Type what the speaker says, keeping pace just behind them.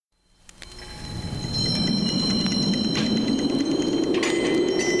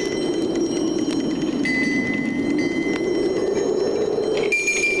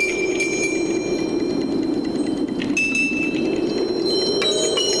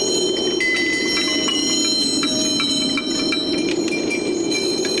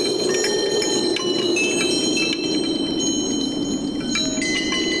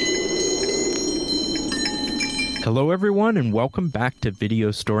everyone, and welcome back to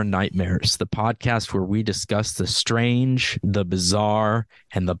Video Store Nightmares, the podcast where we discuss the strange, the bizarre,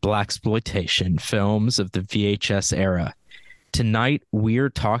 and the blaxploitation films of the VHS era. Tonight,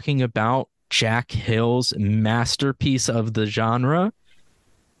 we're talking about Jack Hill's masterpiece of the genre,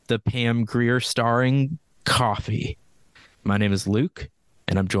 the Pam Grier starring Coffy. My name is Luke,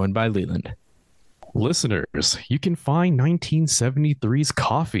 and I'm joined by Leland. Listeners, you can find 1973's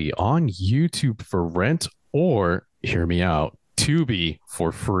Coffy on YouTube for rent or, hear me out, Tubi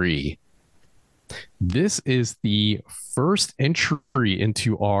for free. This is the first entry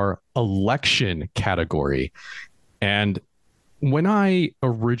into our election category. And when I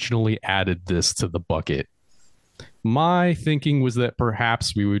originally added this to the bucket, my thinking was that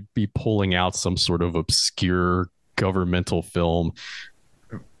perhaps we would be pulling out some sort of obscure governmental film.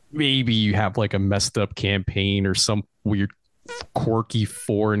 Maybe you have like a messed up campaign or some weird quirky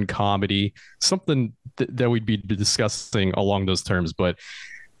foreign comedy, something that we'd be discussing along those terms. But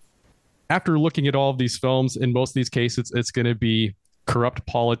after looking at all of these films, in most of these cases, it's going to be corrupt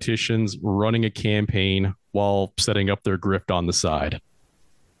politicians running a campaign while setting up their grift on the side.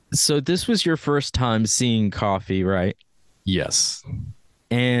 So this was your first time seeing Coffy, right? Yes.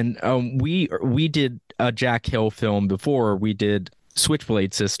 And we did a Jack Hill film before. We did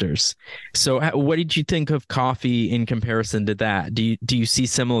Switchblade Sisters. So what did you think of Coffy in comparison to that? Do you see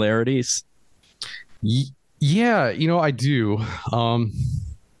similarities? Yeah, I do.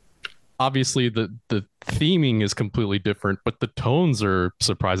 Obviously the theming is completely different, but the tones are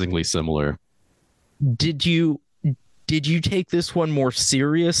surprisingly similar. Did you take this one more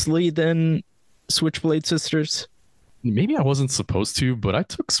seriously than Switchblade Sisters? Maybe I wasn't supposed to, but I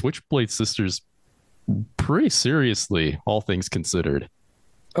took Switchblade Sisters pretty seriously, all things considered.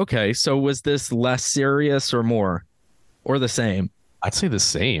 Okay, so was this less serious or more, or the same? I'd say the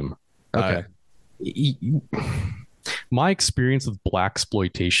same. Okay. My experience with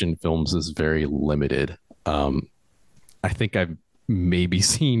blaxploitation films is very limited. I think I've maybe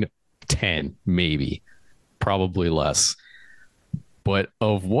seen 10, maybe, probably less. But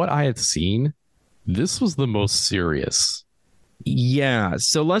of what I had seen, this was the most serious. Yeah,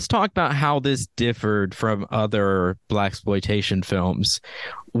 so let's talk about how this differed from other blaxploitation films.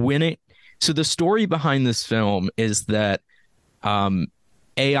 So the story behind this film is that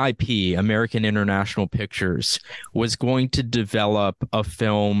AIP, American International Pictures, was going to develop a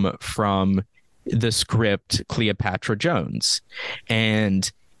film from the script Cleopatra Jones,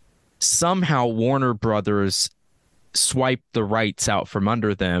 and somehow Warner Brothers swiped the rights out from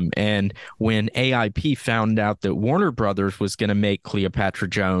under them. And when AIP found out that Warner Brothers was going to make Cleopatra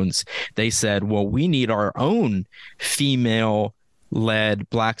Jones, they said, well, we need our own female-led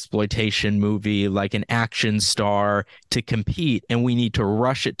blaxploitation movie, like an action star, to compete, and we need to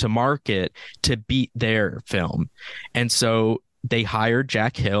rush it to market to beat their film. And so they hired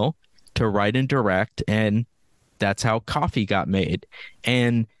Jack Hill to write and direct, and that's how Coffy got made.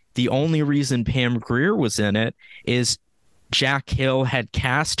 And the only reason Pam Grier was in it is Jack Hill had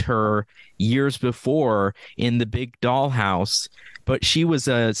cast her years before in The Big Dollhouse, but she was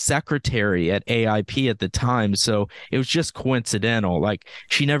a secretary at AIP at the time, so it was just coincidental. Like,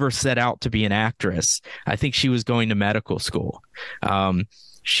 she never set out to be an actress. I think she was going to medical school.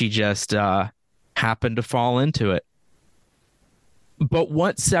 She just happened to fall into it. But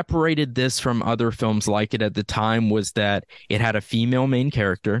what separated this from other films like it at the time was that it had a female main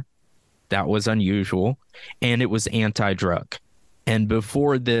character. That was unusual. And it was anti-drug. And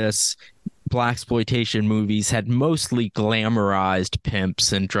before this, blaxploitation movies had mostly glamorized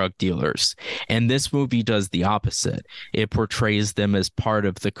pimps and drug dealers. And this movie does the opposite. It portrays them as part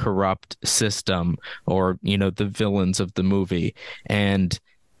of the corrupt system, or, the villains of the movie. And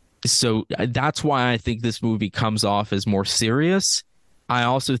so that's why I think this movie comes off as more serious. I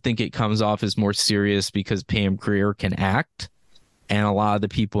also think it comes off as more serious because Pam Grier can act, and a lot of the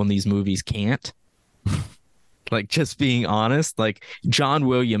people in these movies can't. Like, just being honest, like John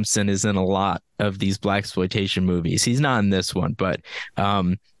Williamson is in a lot of these blaxploitation movies. He's not in this one, but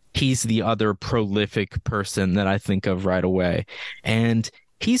he's the other prolific person that I think of right away. And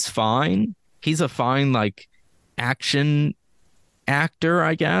he's fine. He's a fine, like, action actor,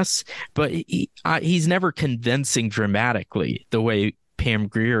 I guess, but he's never convincing dramatically the way Pam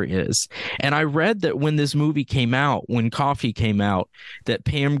Grier is. And I read that when this movie came out, when Coffy came out, that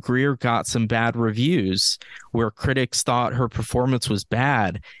Pam Grier got some bad reviews where critics thought her performance was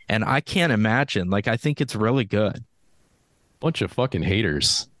bad. And I can't imagine. Like, I think it's really good. Bunch of fucking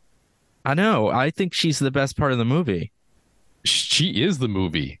haters. I know. I think she's the best part of the movie. She is the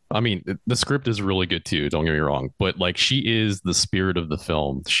movie. I mean, the script is really good too, don't get me wrong, but like, she is the spirit of the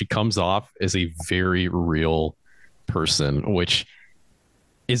film. She comes off as a very real person, which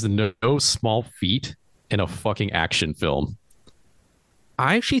is no small feat in a fucking action film.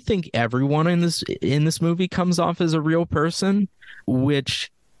 I actually think everyone in this movie comes off as a real person,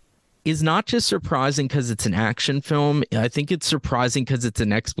 which is not just surprising because it's an action film. I think it's surprising because it's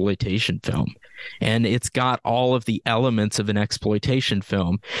an exploitation film, and it's got all of the elements of an exploitation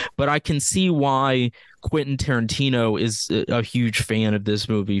film. But I can see why Quentin Tarantino is a huge fan of this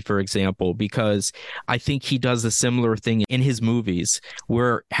movie, for example, because I think he does a similar thing in his movies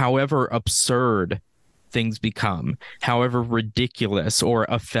where, however absurd things become, however ridiculous or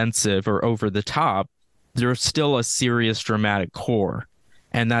offensive or over the top, there's still a serious dramatic core.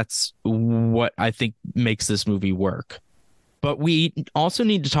 And that's what I think makes this movie work. But we also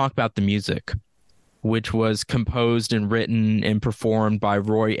need to talk about the music, which was composed and written and performed by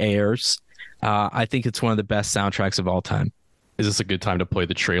Roy Ayers. I think it's one of the best soundtracks of all time. Is this a good time to play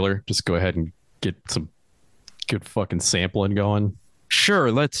the trailer? Just go ahead and get some good fucking sampling going.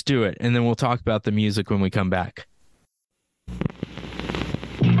 Sure, let's do it. And then we'll talk about the music when we come back.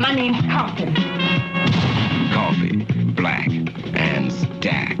 My name's Coffy. Coffee, black and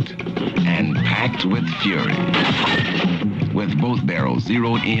stacked and packed with fury. With both barrels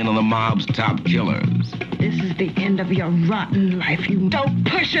zeroed in on the mob's top killers. This is the end of your rotten life, you dope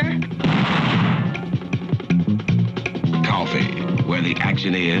pusher. Coffee, where the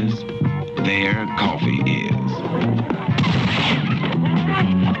action is, there coffee is.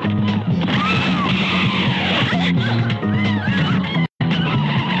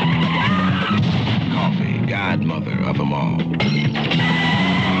 Coffee, godmother of them all.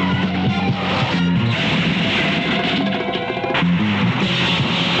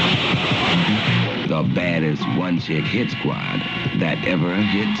 The baddest one-chick hit squad that ever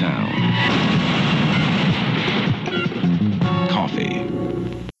hit town. Coffee.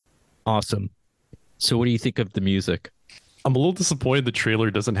 Awesome. So what do you think of the music? I'm a little disappointed the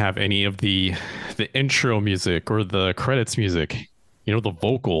trailer doesn't have any of the intro music or the credits music. You know, the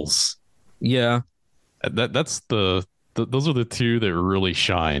vocals. Yeah. That's those are the two that really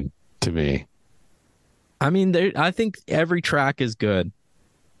shine to me. I mean, I think every track is good.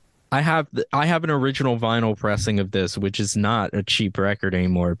 I have an original vinyl pressing of this, which is not a cheap record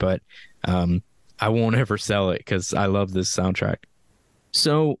anymore, but I won't ever sell it because I love this soundtrack.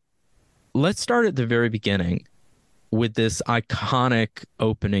 So let's start at the very beginning with this iconic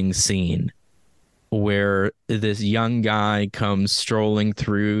opening scene where this young guy comes strolling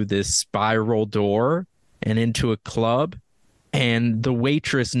through this spiral door and into a club, and the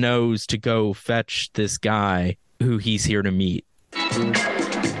waitress knows to go fetch this guy who he's here to meet.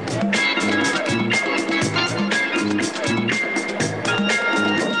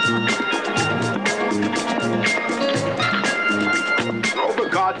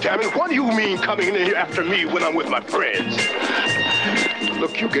 Damn it, what do you mean coming in here after me when I'm with my friends?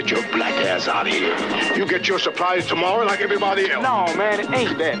 Look, you get your black ass out of here. You get your supplies tomorrow like everybody else. No, man, it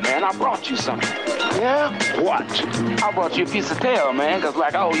ain't that, man. I brought you something. Yeah? What? I brought you a piece of tail, man, because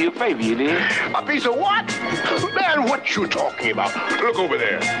like I owe you a favor, you did. A piece of what? Man, what you talking about? Look over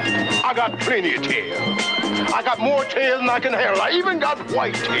there. I got plenty of tail. I got more tail than I can handle. I even got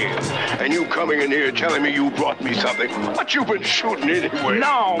white tail. And you coming in here telling me you brought me something. What you been shooting anyway?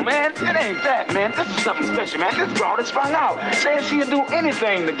 No, man, it ain't that, man. This is something special, man. This broad is sprung out. Says she'll do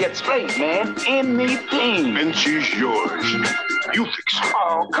anything to get straight, man. Anything. And she's yours. You fix it.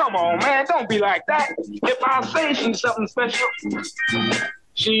 Oh, come on, man. Don't be like that. If I say she's something special,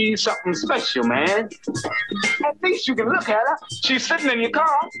 she's something special, man. At least you can look at her. She's sitting in your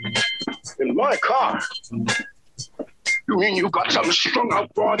car. In my car? You mean you got something strung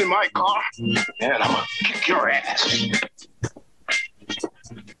out broad in my car? Man, I'm gonna kick your ass.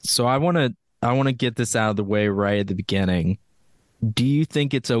 So I want to get this out of the way right at the beginning. Do you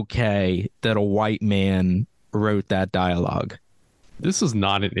think it's okay that a white man wrote that dialogue? This is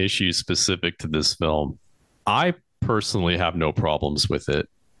not an issue specific to this film. I personally have no problems with it.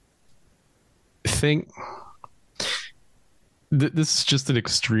 I think this is just an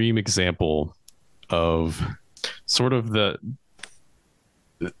extreme example of sort of the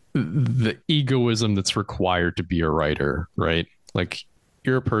egoism that's required to be a writer, right? Like,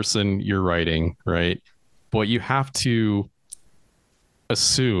 you're a person, you're writing, right? But you have to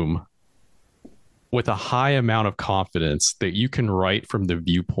assume with a high amount of confidence that you can write from the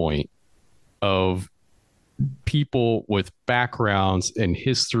viewpoint of people with backgrounds and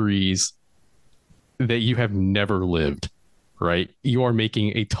histories that you have never lived, right? You are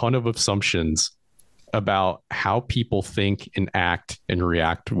making a ton of assumptions about how people think and act and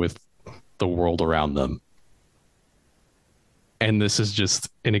react with the world around them. And this is just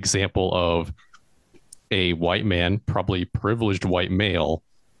an example of a white man, probably privileged white male,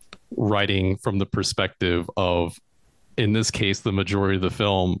 writing from the perspective of, in this case, the majority of the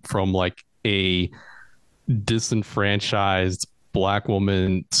film, from like a disenfranchised black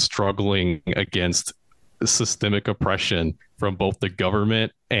woman struggling against systemic oppression from both the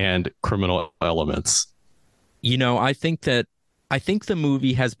government and criminal elements. You know, I think the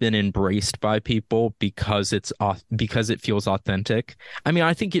movie has been embraced by people because because it feels authentic. I mean,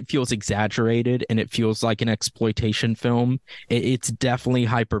 I think it feels exaggerated and it feels like an exploitation film. It's definitely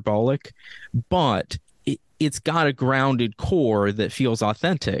hyperbolic, but it's got a grounded core that feels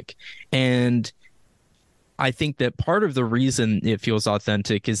authentic. And I think that part of the reason it feels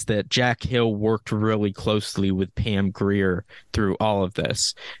authentic is that Jack Hill worked really closely with Pam Grier through all of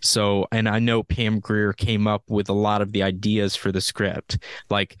this. So, and I know Pam Grier came up with a lot of the ideas for the script,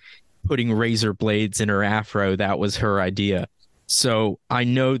 like putting razor blades in her afro. That was her idea. So I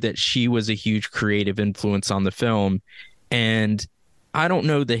know that she was a huge creative influence on the film. And I don't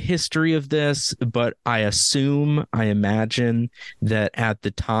know the history of this, but I imagine that at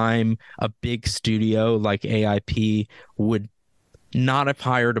the time, a big studio like AIP would not have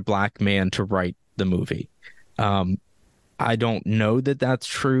hired a black man to write the movie. I don't know that that's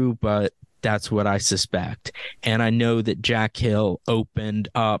true, but that's what I suspect. And I know that Jack Hill opened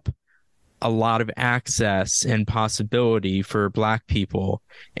up a lot of access and possibility for black people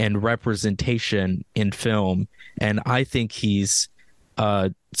and representation in film. And I think he's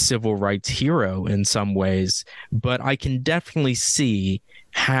a civil rights hero in some ways, but I can definitely see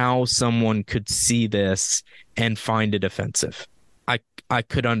how someone could see this and find it offensive. I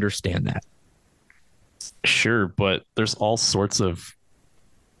could understand that. Sure, but there's all sorts of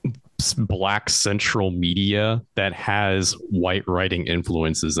black central media that has white writing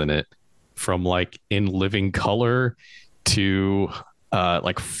influences in it, from like In Living Color to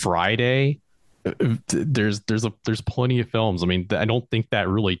like Friday. There's plenty of films. I mean, I don't think that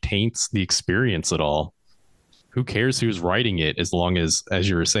really taints the experience at all. Who cares who's writing it, as long as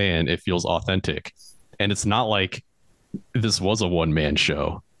you were saying, it feels authentic. And it's not like this was a one-man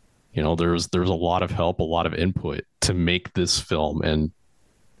show. You know, there's a lot of help, a lot of input to make this film and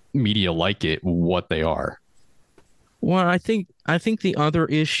media like it what they are. Well, I think the other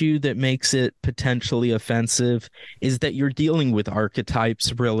issue that makes it potentially offensive is that you're dealing with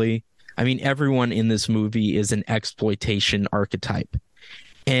archetypes, really. I mean, everyone in this movie is an exploitation archetype,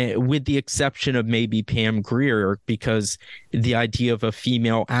 and with the exception of maybe Pam Grier, because the idea of a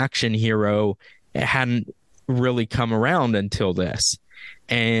female action hero hadn't really come around until this.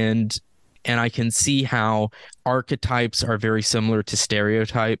 And I can see how archetypes are very similar to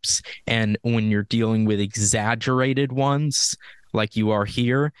stereotypes. And when you're dealing with exaggerated ones, like you are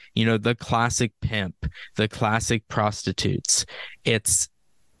here, you know, the classic pimp, the classic prostitutes,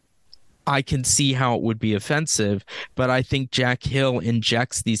 I can see how it would be offensive, but I think Jack Hill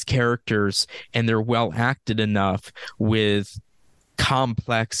injects these characters and they're well acted enough with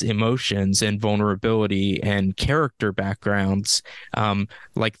complex emotions and vulnerability and character backgrounds,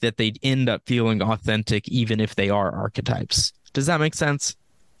 like that they'd end up feeling authentic even if they are archetypes. Does that make sense?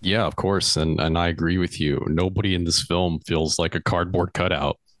 Yeah, of course. And I agree with you. Nobody in this film feels like a cardboard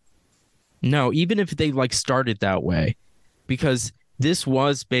cutout. No, even if they like started that way, because this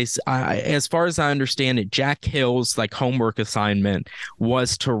was based, as far as I understand it, Jack Hill's like homework assignment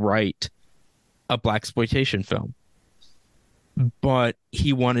was to write a blaxploitation film. But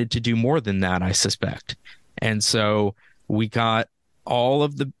he wanted to do more than that, I suspect. And so we got all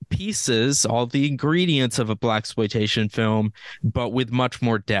of the pieces, all the ingredients of a blaxploitation film, but with much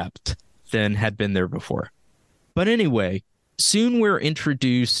more depth than had been there before. But anyway, soon we're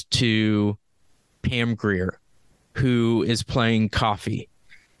introduced to Pam Grier, who is playing Coffy.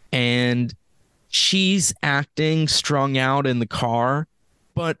 And she's acting strung out in the car,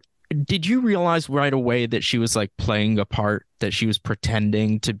 but did you realize right away that she was like playing a part, that she was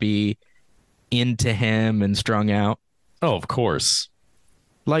pretending to be into him and strung out? Oh, of course.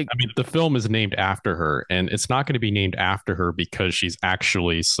 Like, I mean, the film is named after her, and it's not going to be named after her because she's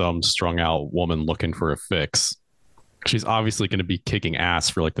actually some strung out woman looking for a fix. She's obviously going to be kicking ass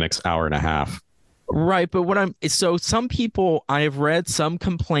for like the next hour and a half. Right. But so some people, I have read some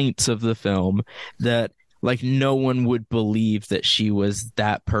complaints of the film that like no one would believe that she was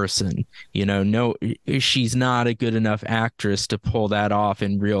that person. You know, no, she's not a good enough actress to pull that off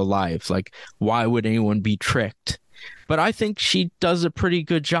in real life. Like, why would anyone be tricked? But I think she does a pretty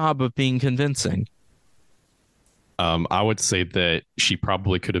good job of being convincing. I would say that she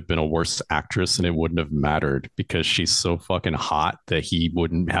probably could have been a worse actress and it wouldn't have mattered because she's so fucking hot that he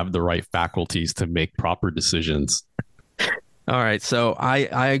wouldn't have the right faculties to make proper decisions. All right, so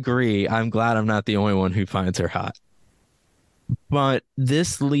I agree. I'm glad I'm not the only one who finds her hot. But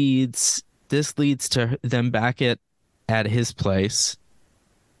this leads to them back at his place,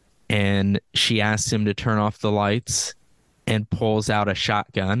 and she asks him to turn off the lights and pulls out a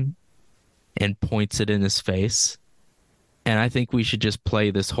shotgun and points it in his face. And I think we should just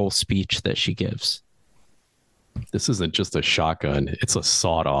play this whole speech that she gives. This isn't just a shotgun, it's a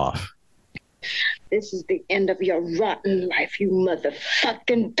sawed off. This is the end of your rotten life, you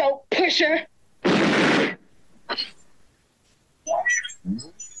motherfucking dope pusher.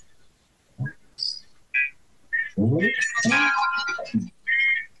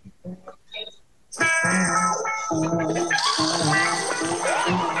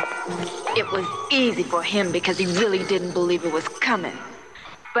 It was easy for him because he really didn't believe it was coming.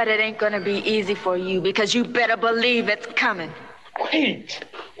 But it ain't gonna be easy for you because you better believe it's coming. Wait.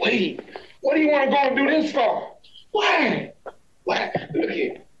 What do you want to go and do this for? Why? Look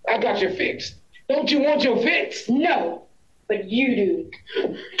here. I got you fixed. Don't you want your fix? No, but you do.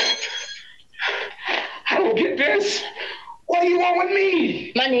 I don't get this. What do you want with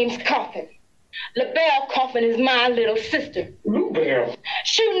me? My name's Coffin. LaBelle Coffin is my little sister. Bluebell.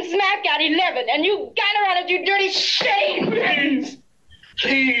 Shooting smack at 11, and you got her on it, you dirty shame. Please.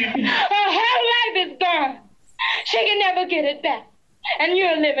 Her whole life is gone. She can never get it back. And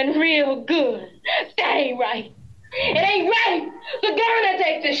you're living real good. That ain't right. It ain't right. The gun will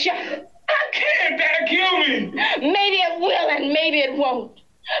take the shot. I can't. That'll kill me. Maybe it will and maybe it won't.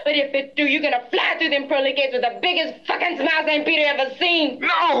 But if it do, you're gonna fly through them pearly gates with the biggest fucking smile St. Peter ever seen.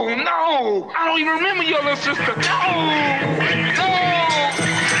 No. I don't even remember your little sister. No.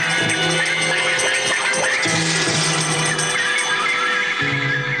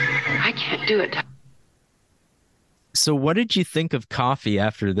 I can't do it. So what did you think of Coffee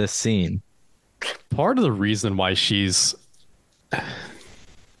after this scene? Part of the reason why she's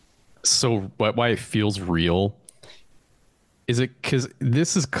why it feels real is it because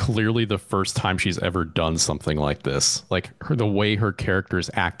this is clearly the first time she's ever done something like this. Like the way her character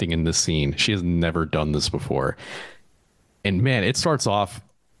is acting in this scene, she has never done this before. And man, it starts off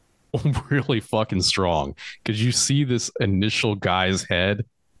really fucking strong because you see this initial guy's head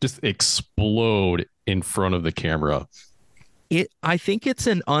just explode in front of the camera. I think it's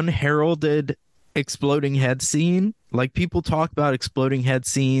an unheralded exploding head scene. Like people talk about exploding head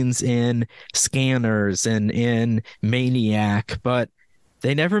scenes in Scanners and in Maniac, but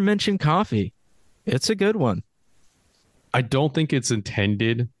they never mention Coffee. It's a good one. I don't think it's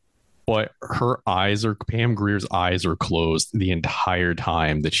intended, but Pam Grier's eyes are closed the entire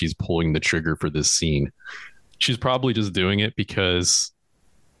time that she's pulling the trigger for this scene. She's probably just doing it because,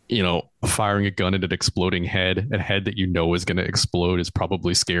 firing a gun at an exploding head, a head that is going to explode, is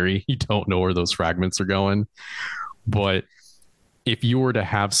probably scary. You don't know where those fragments are going. But if you were to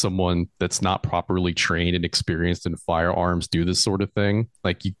have someone that's not properly trained and experienced in firearms do this sort of thing,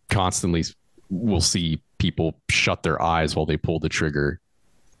 like you constantly will see people shut their eyes while they pull the trigger.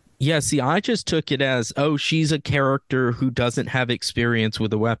 Yeah, see, I just took it as, she's a character who doesn't have experience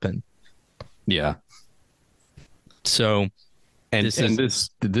with a weapon. Yeah. So...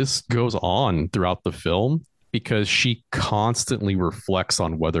 This goes on throughout the film because she constantly reflects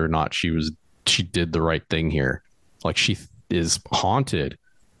on whether or not she did the right thing here. Like she is haunted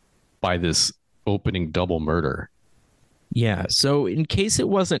by this opening double murder. Yeah. So in case it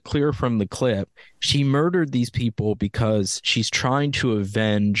wasn't clear from the clip, she murdered these people because she's trying to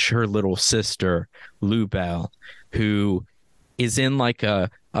avenge her little sister, Lubell, who is in like a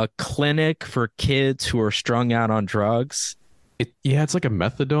clinic for kids who are strung out on drugs. It's like a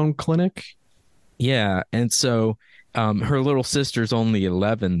methadone clinic. Yeah, and so her little sister's only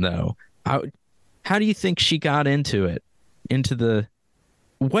 11, though. How do you think she got into it?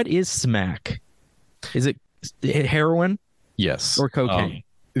 What is smack? Is it heroin? Yes. Or cocaine?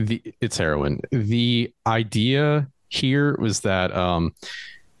 It's heroin. The idea here was that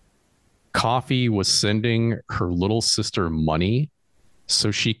Coffee was sending her little sister money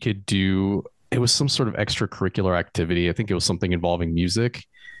so she could do... It was some sort of extracurricular activity. I think it was something involving music.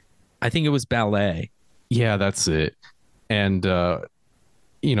 I think it was ballet. Yeah, that's it. And,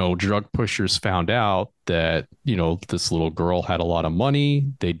 drug pushers found out that, this little girl had a lot of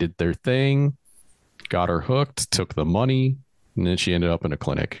money. They did their thing, got her hooked, took the money, and then she ended up in a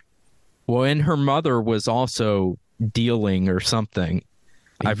clinic. Well, and her mother was also dealing or something.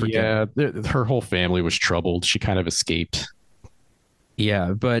 I forget. Yeah, her whole family was troubled. She kind of escaped.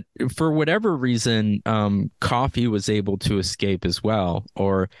 Yeah, but for whatever reason, Coffee was able to escape as well.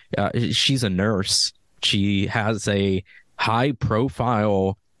 Or she's a nurse. She has a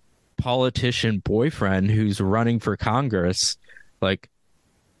high-profile politician boyfriend who's running for Congress, like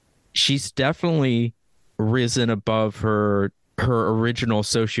she's definitely risen above her original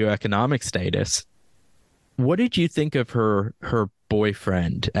socioeconomic status. What did you think of her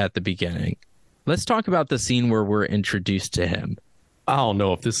boyfriend at the beginning? Let's talk about the scene where we're introduced to him. I don't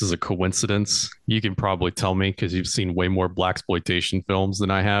know if this is a coincidence. You can probably tell me because you've seen way more blaxploitation films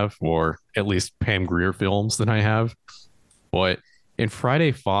than I have, or at least Pam Grier films than I have. But in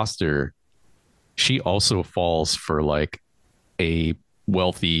Friday Foster, she also falls for like a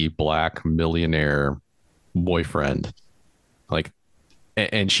wealthy black millionaire boyfriend. Like,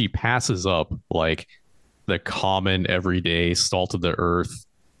 and she passes up like the common everyday salt of the earth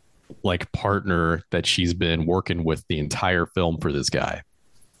like partner that she's been working with the entire film for this guy.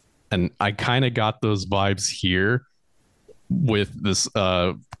 And I kind of got those vibes here with this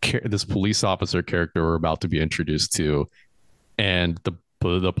this police officer character we're about to be introduced to and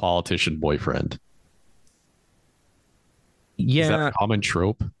the politician boyfriend. Yeah. Is that a common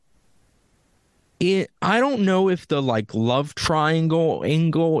trope? I don't know if the like love triangle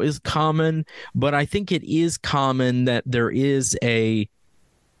angle is common, but I think it is common that there is a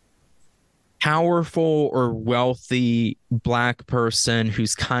powerful or wealthy black person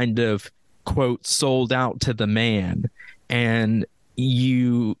who's kind of, quote, sold out to the man, and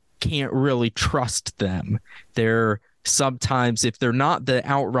you can't really trust them. They're sometimes, if they're not the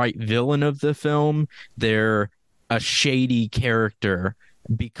outright villain of the film, they're a shady character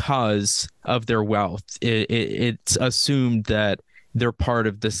because of their wealth. It's assumed that they're part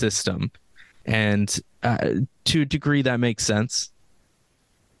of the system. And to a degree, that makes sense.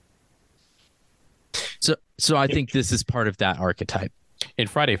 So I think this is part of that archetype. In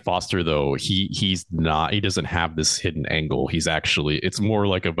Friday Foster, though, he doesn't have this hidden angle. He's actually, it's more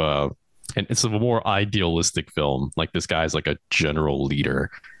like it's a more idealistic film. Like this guy's like a general leader,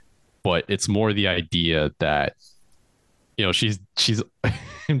 but it's more the idea that, you know, she's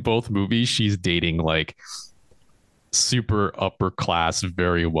in both movies, she's dating like super upper class,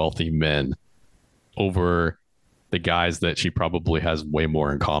 very wealthy men over the guys that she probably has way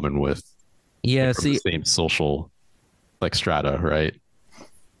more in common with. Yeah, like the same social like strata, right?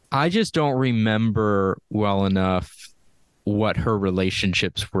 I just don't remember well enough what her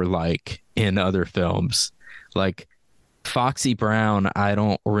relationships were like in other films. Like Foxy Brown, I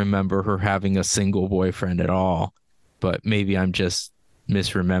don't remember her having a single boyfriend at all, but maybe I'm just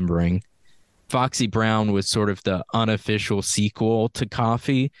misremembering. Foxy Brown was sort of the unofficial sequel to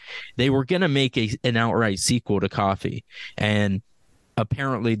Coffy. They were going to make an outright sequel to Coffy, and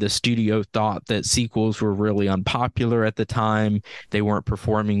apparently the studio thought that sequels were really unpopular at the time. They weren't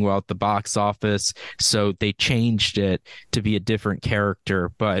performing well at the box office, so they changed it to be a different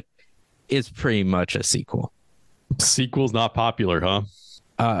character, but it's pretty much a sequel. Sequel's not popular, huh?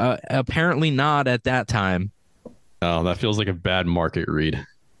 Apparently not at that time. Oh, that feels like a bad market read.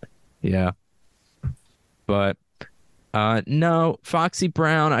 Yeah. But no, Foxy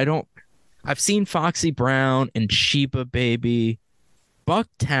Brown, I've seen Foxy Brown and Sheba Baby.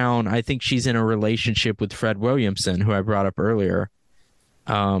 Bucktown, I think she's in a relationship with Fred Williamson, who I brought up earlier.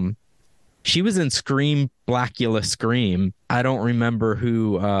 She was in Scream, Blackula Scream. I don't remember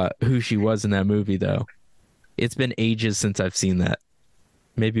who she was in that movie, though. It's been ages since I've seen that.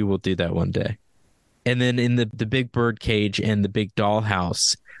 Maybe we'll do that one day. And then in the Big Birdcage and the Big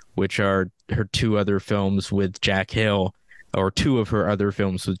Dollhouse, which are her two other films with Jack Hill, or two of her other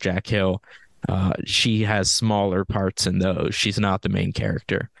films with Jack Hill, she has smaller parts in those. She's not the main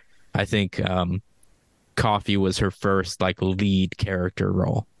character. I think Coffy was her first like lead character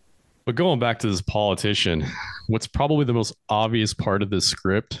role. But going back to this politician, what's probably the most obvious part of this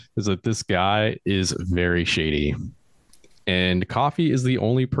script is that this guy is very shady. And Coffy is the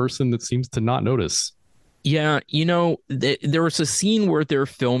only person that seems to not notice. Yeah, you know, there was a scene where they're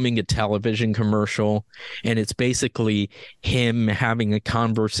filming a television commercial, and it's basically him having a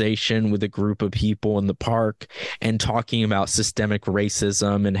conversation with a group of people in the park and talking about systemic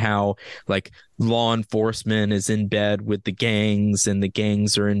racism and how like law enforcement is in bed with the gangs and the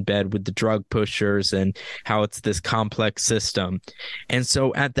gangs are in bed with the drug pushers and how it's this complex system. And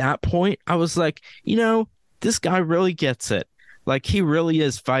so at that point, I was like, you know, this guy really gets it. Like he really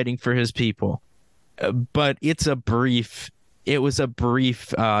is fighting for his people. But it was a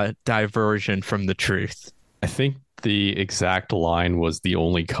brief diversion from the truth. I think the exact line was, the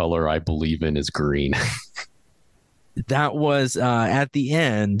only color I believe in is green. That was at the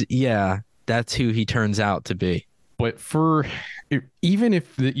end. Yeah, that's who he turns out to be. But even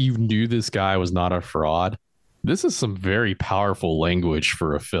if you knew this guy was not a fraud, this is some very powerful language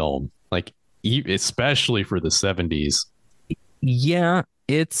for a film, like especially for the 70s. Yeah.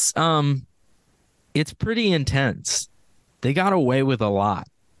 It's pretty intense. They got away with a lot.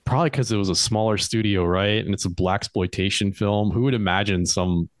 Probably because it was a smaller studio, right? And it's a blaxploitation film. Who would imagine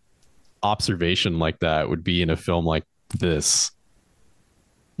some observation like that would be in a film like this?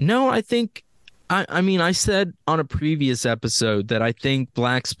 No, I think I mean I said on a previous episode that I think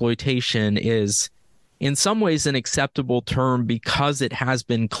blaxploitation is in some ways an acceptable term because it has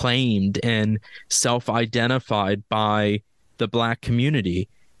been claimed and self-identified by the Black community.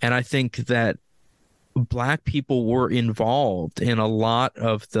 And I think that Black people were involved in a lot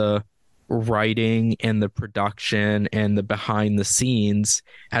of the writing and the production and the behind the scenes,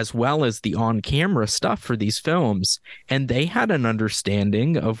 as well as the on camera stuff for these films. And they had an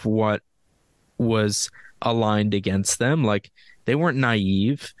understanding of what was aligned against them. Like, they weren't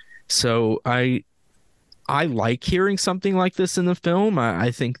naive. So I like hearing something like this in the film.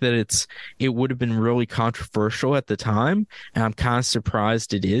 I think that it would have been really controversial at the time, and I'm kind of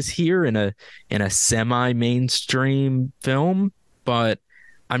surprised it is here in a semi-mainstream film. But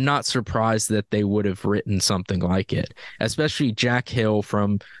I'm not surprised that they would have written something like it, especially Jack Hill.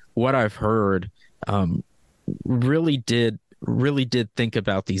 From what I've heard, really did think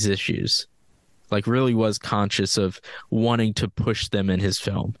about these issues, like really was conscious of wanting to push them in his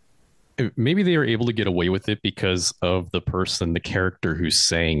film. Maybe they were able to get away with it because of the person, the character who's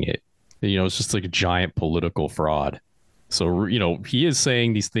saying it. It's just like a giant political fraud. So, he is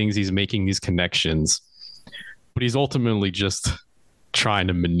saying these things, he's making these connections, but he's ultimately just trying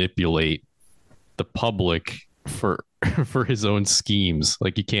to manipulate the public for his own schemes.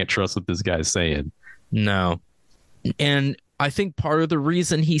 Like, you can't trust what this guy's saying. No. And I think part of the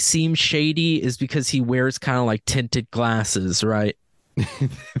reason he seems shady is because he wears kind of like tinted glasses, right?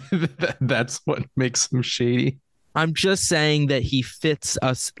 That's what makes him shady. I'm just saying that he fits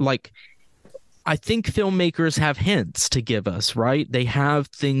us. Like, I think filmmakers have hints to give us, right? They have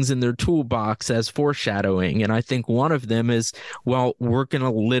things in their toolbox as foreshadowing. And I think one of them is, well, we're going to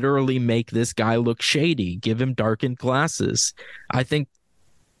literally make this guy look shady, give him darkened glasses. I think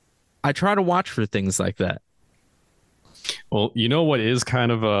I try to watch for things like that. Well, what is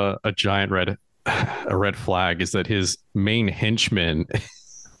kind of a giant red flag is that his main henchman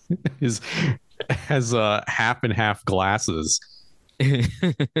has half and half glasses.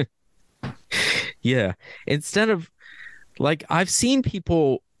 Yeah. Instead of, like, I've seen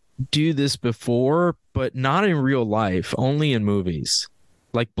people do this before, but not in real life, only in movies.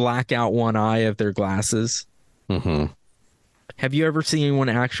 Like, black out one eye of their glasses. Mm-hmm. Have you ever seen anyone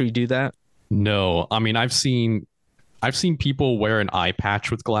actually do that? No. I mean, I've seen people wear an eye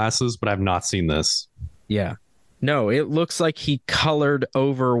patch with glasses, but I've not seen this. Yeah. No, it looks like he colored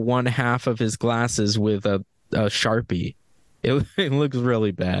over one half of his glasses with a Sharpie. It looks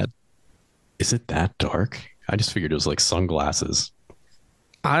really bad. Is it that dark? I just figured it was like sunglasses.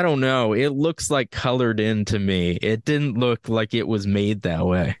 I don't know. It looks like colored in to me. It didn't look like it was made that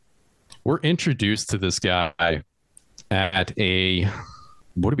way. We're introduced to this guy at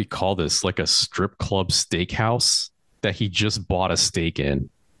what do we call this? Like a strip club steakhouse that he just bought a steak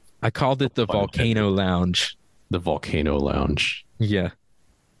in. I called it the Volcano Lounge. The Volcano Lounge. Yeah.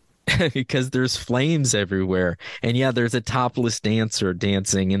 Because there's flames everywhere. And yeah, there's a topless dancer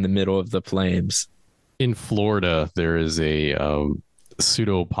dancing in the middle of the flames. In Florida, there is a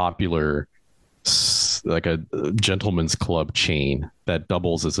pseudo-popular, like a gentleman's club chain that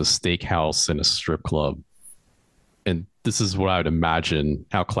doubles as a steakhouse and a strip club. And this is what I would imagine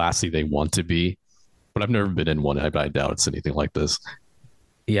how classy they want to be. But I've never been in one. I doubt it's anything like this.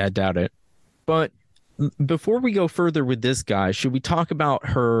 Yeah, I doubt it. But before we go further with this guy, should we talk about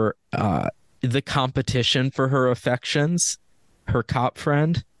her, the competition for her affections, her cop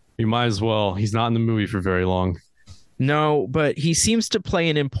friend? We might as well. He's not in the movie for very long. No, but he seems to play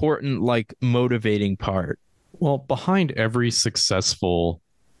an important, like, motivating part. Well, behind every successful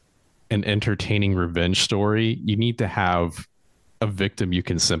and entertaining revenge story, you need to have a victim you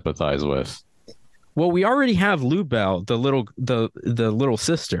can sympathize with. Well, we already have Lubell, the little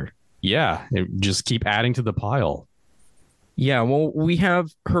sister. Yeah, just keep adding to the pile. Yeah, well, we have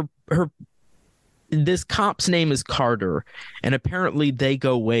her. This cop's name is Carter, and apparently they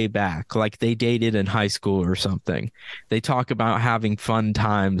go way back, like they dated in high school or something. They talk about having fun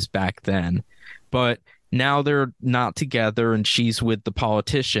times back then, but now they're not together, and she's with the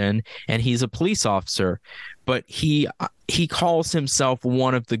politician, and he's a police officer, but he calls himself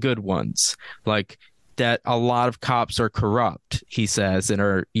one of the good ones, like that a lot of cops are corrupt, he says, and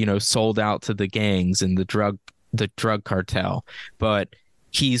are, sold out to the gangs and the drug cartel, but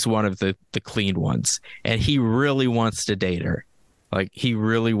he's one of the clean ones, and he really wants to date her. Like, he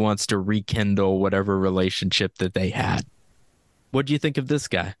really wants to rekindle whatever relationship that they had. What do you think of this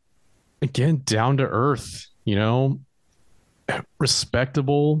guy? Again, down to earth,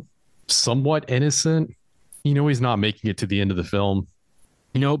 respectable, somewhat innocent. He's not making it to the end of the film.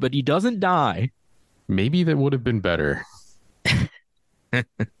 No, but he doesn't die. Maybe that would have been better.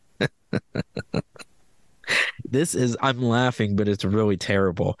 I'm laughing, but it's really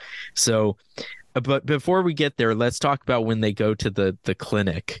terrible. So, but before we get there, let's talk about when they go to the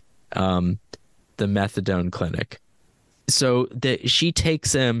clinic, the methadone clinic. So that she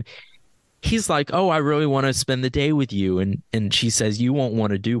takes him. He's like, "Oh, I really want to spend the day with you," and she says, "You won't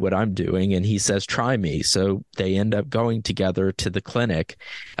want to do what I'm doing," and he says, "Try me." So they end up going together to the clinic.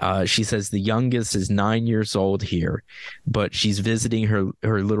 She says the youngest is 9 years old here, but she's visiting her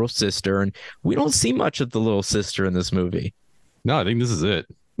little sister, and we don't see much of the little sister in this movie. No, I think this is it.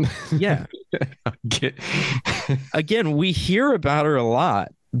 Yeah. Again, we hear about her a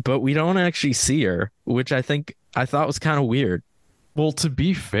lot, but we don't actually see her, which I thought was kind of weird. Well, to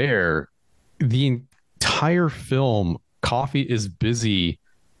be fair, the entire film, Coffy is busy,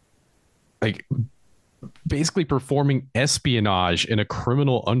 like, basically performing espionage in a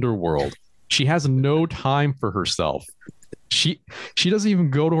criminal underworld. She has no time for herself. She doesn't even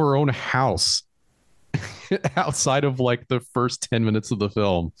go to her own house outside of like the first 10 minutes of the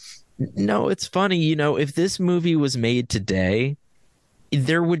film. No, it's funny, if this movie was made today,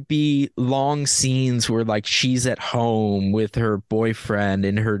 there would be long scenes where like she's at home with her boyfriend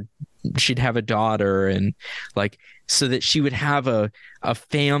and she'd have a daughter, and like, so that she would have a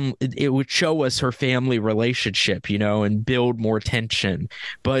family. It would show us her family relationship, and build more tension.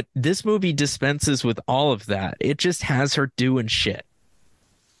 But this movie dispenses with all of that. It just has her doing shit,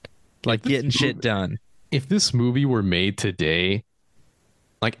 like getting shit done. If this movie were made today,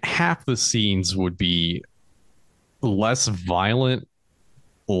 like half the scenes would be less violent,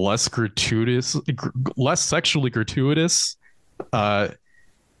 less gratuitous, less sexually gratuitous.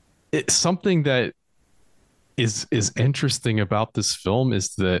 It's something that is interesting about this film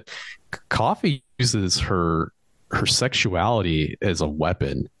is that Coffy uses her sexuality as a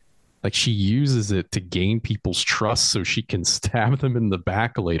weapon. Like, she uses it to gain people's trust so she can stab them in the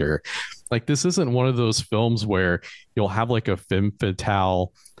back later. Like, this isn't one of those films where you'll have like a femme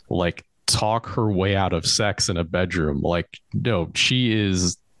fatale like talk her way out of sex in a bedroom. Like, no, she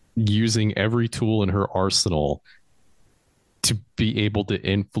is using every tool in her arsenal to be able to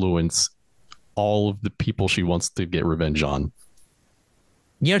influence all of the people she wants to get revenge on.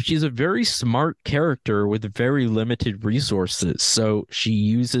 Yeah, she's a very smart character with very limited resources. So she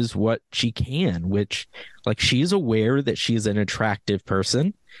uses what she can, which, like, she's aware that she's an attractive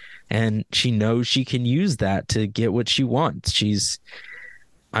person and she knows she can use that to get what she wants. She's,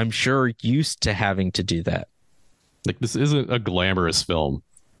 I'm sure, used to having to do that. Like, this isn't a glamorous film.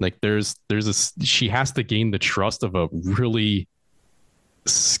 Like, she has to gain the trust of a really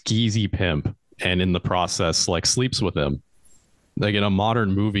skeezy pimp, and in the process, like, sleeps with him. Like, in a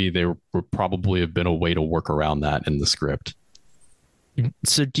modern movie, there would probably have been a way to work around that in the script.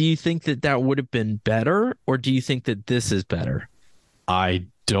 So do you think that would have been better, or do you think that this is better? I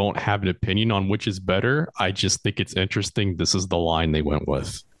don't have an opinion on which is better. I just think it's interesting. This is the line they went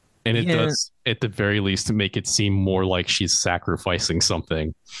with. And it does, at the very least, make it seem more like she's sacrificing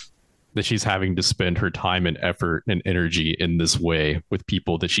something, that she's having to spend her time and effort and energy in this way with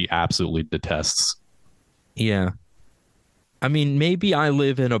people that she absolutely detests. Yeah. I mean, maybe I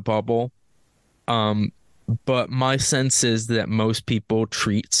live in a bubble, but my sense is that most people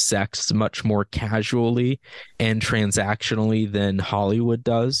treat sex much more casually and transactionally than Hollywood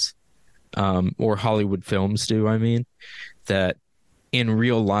does, or Hollywood films do, I mean. That in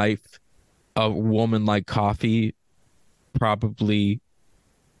real life, a woman like Coffy probably,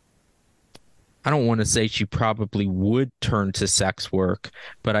 I don't want to say she probably would turn to sex work,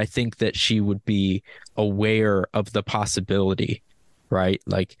 but I think that she would be aware of the possibility, right?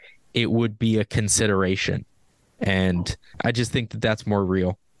 Like, it would be a consideration. And I just think that that's more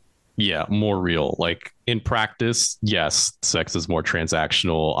real. Yeah, more real. Like, in practice, yes, sex is more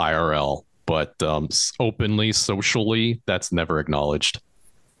transactional IRL, but openly, socially, that's never acknowledged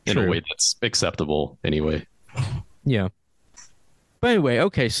in a way that's acceptable anyway. Yeah. But anyway,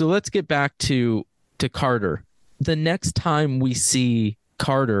 okay, so let's get back to Carter. The next time we see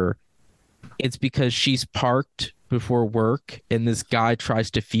Carter, it's because she's parked before work and this guy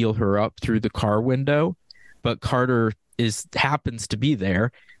tries to feel her up through the car window, but Carter happens to be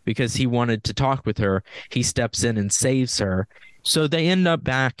there because he wanted to talk with her. He steps in and saves her. So they end up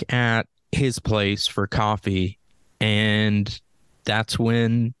back at his place for coffee, and that's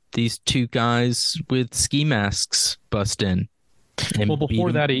when these two guys with ski masks bust in. Well,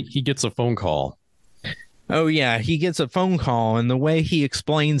 before that, he gets a phone call. Oh, yeah. He gets a phone call, and the way he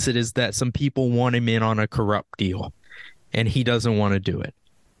explains it is that some people want him in on a corrupt deal, and he doesn't want to do it.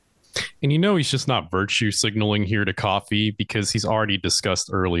 And he's just not virtue signaling here to Coffy because he's already discussed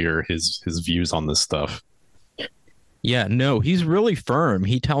earlier his views on this stuff. Yeah, no, he's really firm.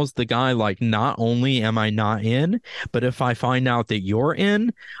 He tells the guy, like, not only am I not in, but if I find out that you're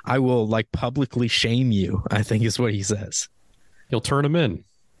in, I will, like, publicly shame you, I think is what he says. He'll turn him in.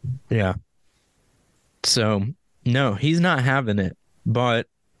 Yeah. So, no, he's not having it. But,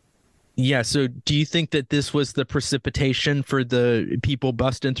 yeah, so do you think that this was the precipitation for the people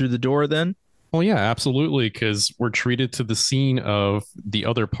busting through the door then? Well, yeah, absolutely, because we're treated to the scene of the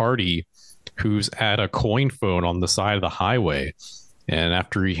other party who's at a coin phone on the side of the highway. And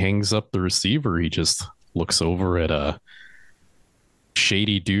after he hangs up the receiver, he just looks over at a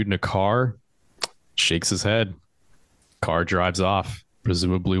shady dude in a car, shakes his head. Car drives off,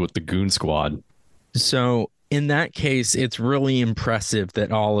 presumably with the goon squad. So in that case, it's really impressive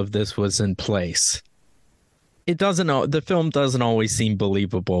that all of this was in place. The film doesn't always seem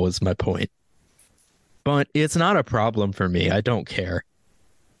believable, is my point. But it's not a problem for me. I don't care.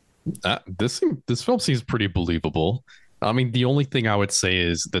 This film seems pretty believable. I mean, the only thing I would say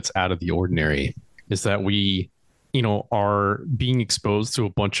is that's out of the ordinary is that we, are being exposed to a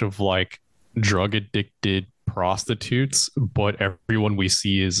bunch of like drug addicted prostitutes, but everyone we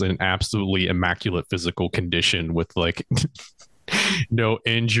see is in absolutely immaculate physical condition with like no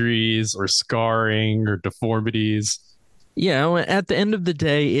injuries or scarring or deformities. Yeah, at the end of the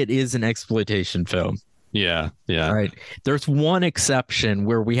day, it is an exploitation film. Yeah. Right. There's one exception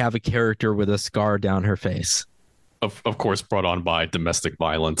where we have a character with a scar down her face. Of course, brought on by domestic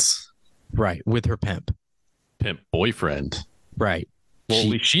violence. Right. With her pimp boyfriend. Right.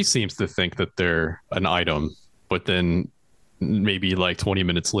 Well, she seems to think that they're an item, but then maybe like 20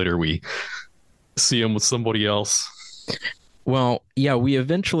 minutes later, we see him with somebody else. Well, yeah, we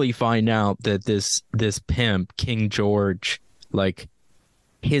eventually find out that this pimp, King George, like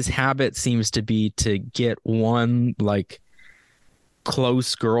his habit seems to be to get one like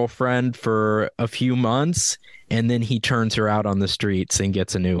close girlfriend for a few months, and then he turns her out on the streets and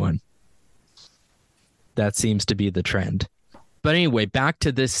gets a new one. That seems to be the trend. But anyway, back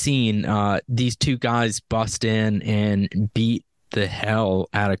to this scene. These two guys bust in and beat the hell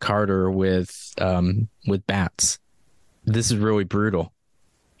out of Carter with bats. This is really brutal.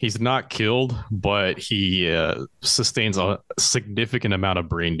 He's not killed, but he sustains a significant amount of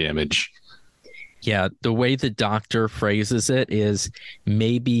brain damage. Yeah, the way the doctor phrases it is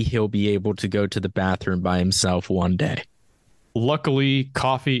maybe he'll be able to go to the bathroom by himself one day. Luckily,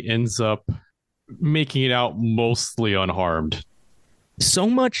 Coffy ends up making it out mostly unharmed. So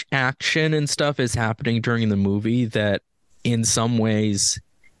much action and stuff is happening during the movie that in some ways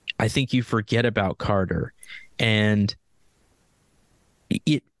I think you forget about Carter. And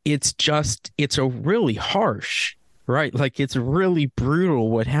it's a really harsh, right? Like it's really brutal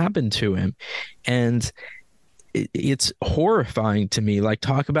what happened to him. And it's horrifying to me. Like,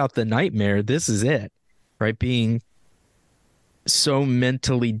 talk about the nightmare. This is it, right? Being so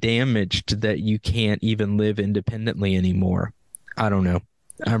mentally damaged that you can't even live independently anymore. I don't know.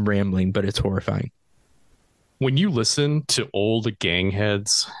 I'm rambling, but it's horrifying. When you listen to old gang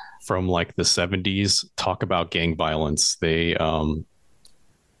heads from like the 70s talk about gang violence, they kind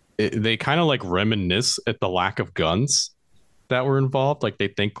of like reminisce at the lack of guns that were involved. Like they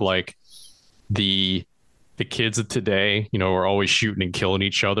think like the kids of today, are always shooting and killing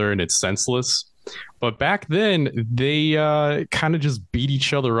each other and it's senseless. But back then, they kind of just beat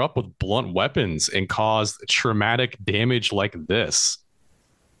each other up with blunt weapons and caused traumatic damage like this.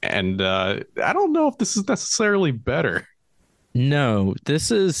 And I don't know if this is necessarily better. No,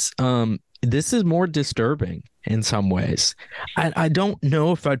 this is more disturbing in some ways. I don't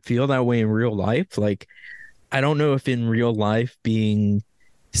know if I'd feel that way in real life. Like, I don't know if in real life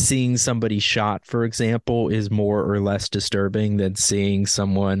seeing somebody shot, for example, is more or less disturbing than seeing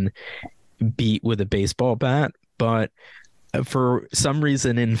someone beat with a baseball bat. But for some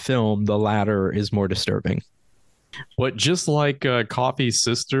reason in film, the latter is more disturbing. But just like Coffy's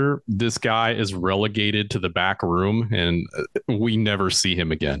sister, this guy is relegated to the back room and we never see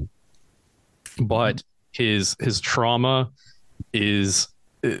him again. But his trauma is,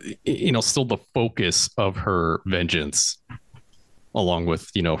 still the focus of her vengeance, along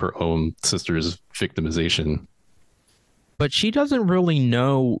with, her own sister's victimization. But she doesn't really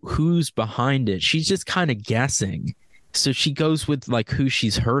know who's behind it. She's just kind of guessing. So she goes with like who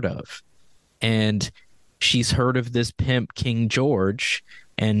she's heard of. And she's heard of this pimp, King George,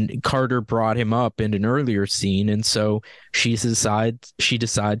 and Carter brought him up in an earlier scene. And so she decides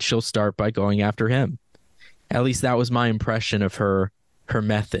she'll start by going after him. At least that was my impression of her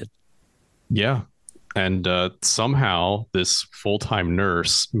method. Yeah. And somehow this full-time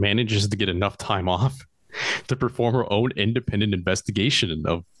nurse manages to get enough time off to perform her own independent investigation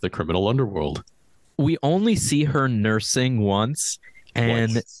of the criminal underworld. We only see her nursing once,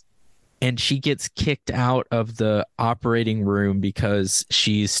 and she gets kicked out of the operating room because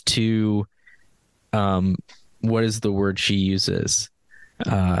she's too what is the word she uses?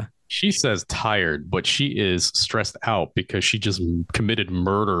 She says tired, but she is stressed out because she just committed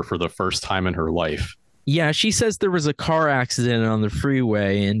murder for the first time in her life. Yeah, she says there was a car accident on the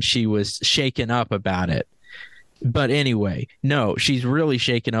freeway and she was shaken up about it. But anyway, no, she's really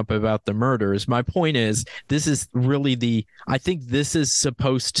shaken up about the murders. My point is, this is really I think this is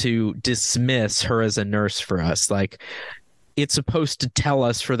supposed to dismiss her as a nurse for us. Like, it's supposed to tell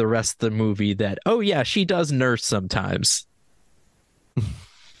us for the rest of the movie that, oh yeah, she does nurse sometimes.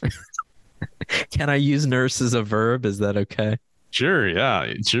 Can I use nurse as a verb? Is that okay? Sure, yeah.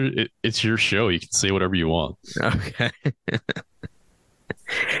 It's your show. You can say whatever you want. Okay.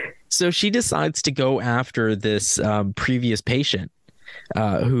 So she decides to go after this previous patient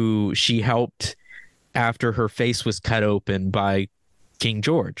who she helped after her face was cut open by King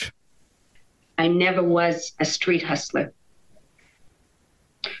George. I never was a street hustler.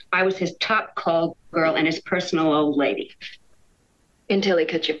 I was his top call girl and his personal old lady. Until he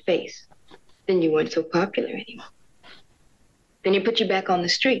cut your face. Then you weren't so popular anymore. Then he put you back on the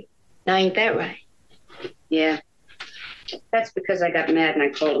street. Now ain't that right? Yeah. That's because I got mad and I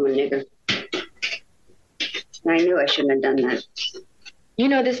called him a nigger. I knew I shouldn't have done that. You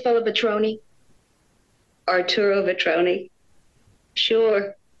know this fellow Vetroni? Arturo Vetroni?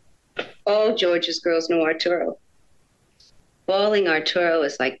 Sure. All George's girls know Arturo. Balling Arturo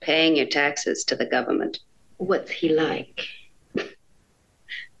is like paying your taxes to the government. What's he like?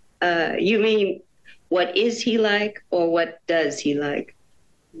 You mean, what is he like or what does he like?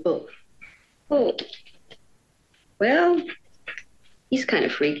 Both. Oh. Well, he's kind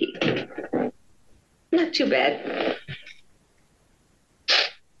of freaky. Not too bad.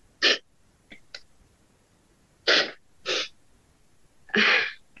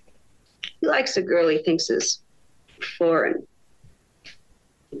 He likes a girl he thinks is foreign,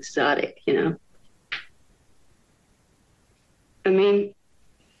 exotic, you know? I mean,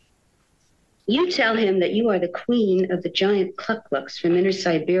 you tell him that you are the queen of the giant cluck-clucks from inner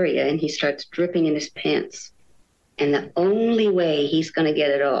Siberia, and he starts dripping in his pants. And the only way he's going to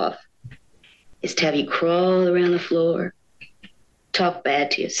get it off is to have you crawl around the floor, talk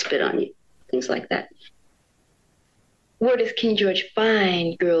bad to you, spit on you, things like that. Where does King George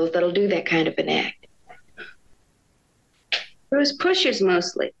find girls that'll do that kind of an act? Those pushers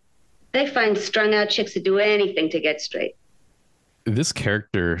mostly. They find strung-out chicks that do anything to get straight. This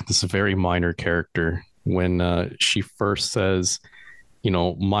character, this very minor character, when she first says, you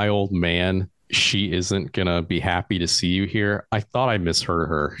know, my old man, she isn't going to be happy to see you here, I thought I misheard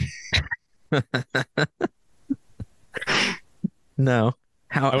her. No.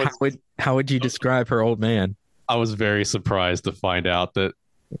 How would you describe her old man? I was very surprised to find out that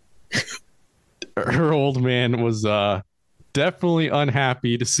her old man was definitely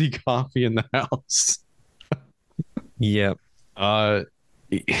unhappy to see Coffy in the house. Yep. I'm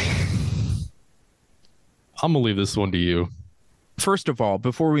gonna leave this one to you. First of all,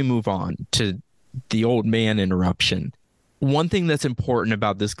 before we move on to the old man interruption, one thing that's important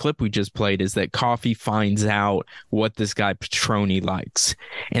about this clip we just played is that Coffy finds out what this guy Petroni likes.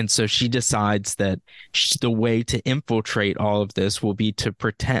 And so she decides that the way to infiltrate all of this will be to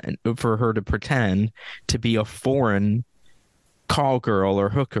pretend to be a foreign call girl or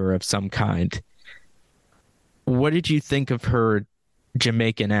hooker of some kind. What did you think of her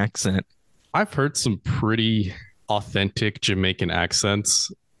Jamaican accent? I've heard some pretty authentic Jamaican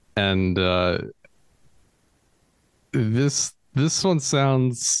accents, and this one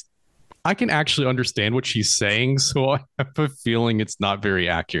sounds, I can actually understand what she's saying, so I have a feeling it's not very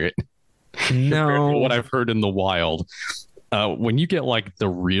accurate. No. What I've heard in the wild. When you get like the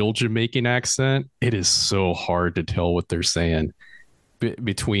real Jamaican accent, it is so hard to tell what they're saying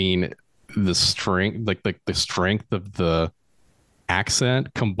between the strength, like the strength of the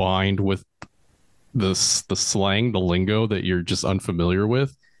accent combined with the slang, the lingo that you're just unfamiliar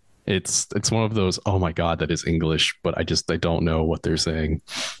with. It's one of those, oh my God, that is English, but I don't know what they're saying.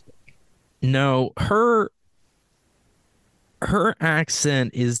 No, her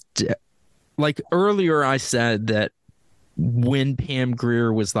accent is like earlier I said that when Pam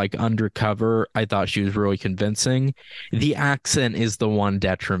Grier was like undercover, I thought she was really convincing. The accent is the one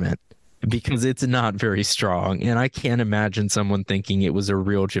detriment. because it's not very strong. And I can't imagine someone thinking it was a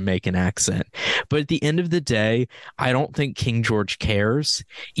real Jamaican accent. But at the end of the day, I don't think King George cares.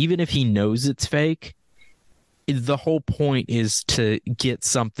 Even if he knows it's fake, the whole point is to get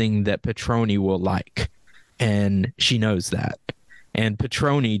something that Petroni will like. And she knows that. And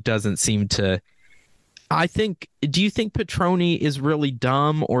Petroni doesn't seem to. Do you think Petroni is really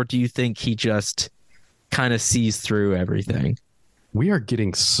dumb, or do you think he just kind of sees through everything? We are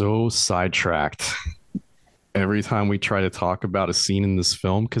getting so sidetracked every time we try to talk about a scene in this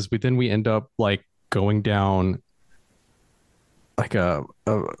film, because we end up like going down like a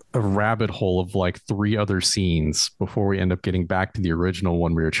rabbit hole of like 3 other scenes before we end up getting back to the original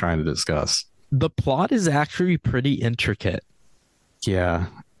one we were trying to discuss. The plot is actually pretty intricate. Yeah.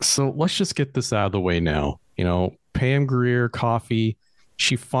 So let's just get this out of the way now. Pam Grier, Coffy,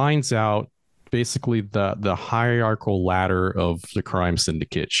 she finds out basically the hierarchical ladder of the crime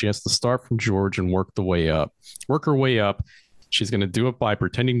syndicate. She has to start from George and work her way up. She's going to do it by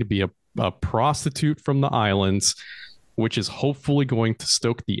pretending to be a prostitute from the islands, which is hopefully going to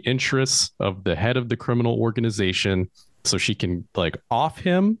stoke the interests of the head of the criminal organization so she can like off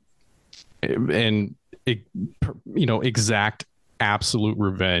him and exact absolute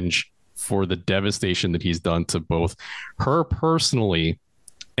revenge for the devastation that he's done to both her personally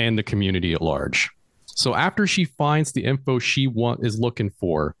and the community at large. So after she finds the info she is looking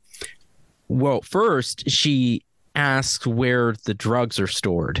for, well, first she asks where the drugs are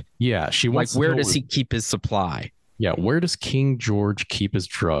stored. Yeah, she wants where does he keep his supply? Yeah, where does King George keep his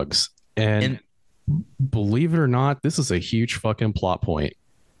drugs? And believe it or not, this is a huge fucking plot point.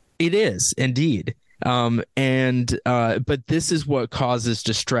 It is indeed. But this is what causes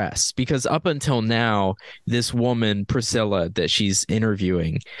distress, because up until now, this woman, Priscilla, that she's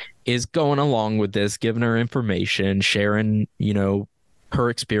interviewing is going along with this, giving her information, sharing, her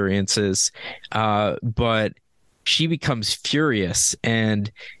experiences. But she becomes furious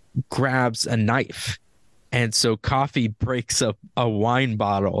and grabs a knife. And so Coffy breaks up a wine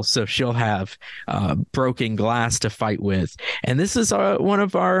bottle, so she'll have broken glass to fight with. And this is one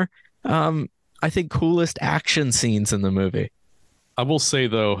of our I think coolest action scenes in the movie. I will say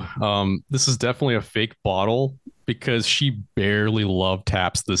though, this is definitely a fake bottle, because she barely love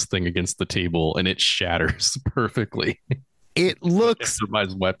taps this thing against the table and it shatters perfectly. It looks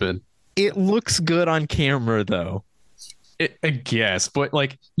improvised weapon. It looks good on camera though. I guess, but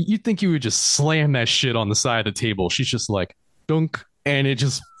like you think you would just slam that shit on the side of the table. She's just like dunk, and it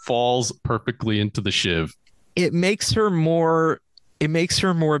just falls perfectly into the shiv. It makes her more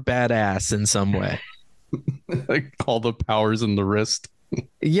badass in some way. Like all the powers in the wrist.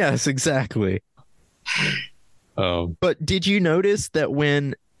 Yes, exactly. But did you notice that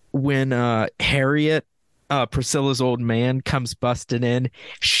when Harriet, Priscilla's old man, comes busting in,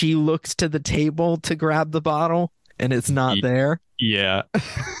 she looks to the table to grab the bottle and it's not there? Yeah.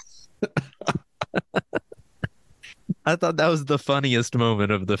 I thought that was the funniest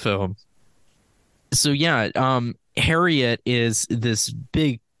moment of the film. So yeah, Harriet is this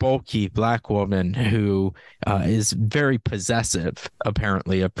big, bulky black woman who is very possessive,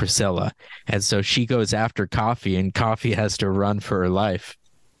 apparently, of Priscilla. And so she goes after Coffy, and Coffy has to run for her life.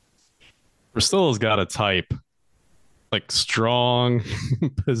 Priscilla's got a type, like strong,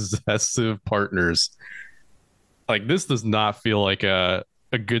 possessive partners. Like this does not feel like a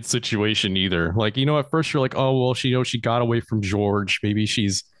good situation either. Like, at first you're like, oh, well, she got away from George. Maybe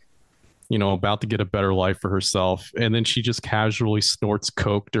she's about to get a better life for herself. And then she just casually snorts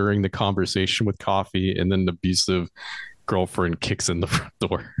coke during the conversation with Coffy, and then the abusive girlfriend kicks in the front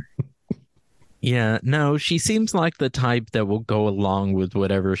door. Yeah, no, she seems like the type that will go along with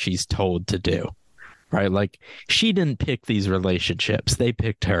whatever she's told to do, right? Like she didn't pick these relationships. They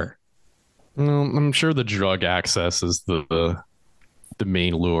picked her. Well, I'm sure the drug access is the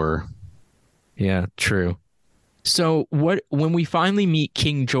main lure. Yeah, true. So when we finally meet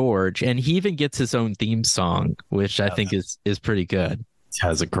King George, and he even gets his own theme song, which I think is pretty good.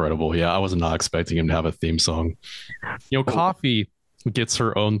 That's incredible. Yeah, I was not expecting him to have a theme song. Coffy gets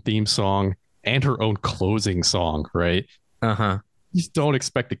her own theme song and her own closing song, right? Uh-huh. You just don't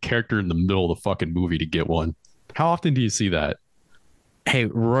expect a character in the middle of the fucking movie to get one. How often do you see that? Hey,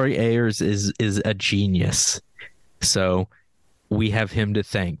 Roy Ayers is a genius. So we have him to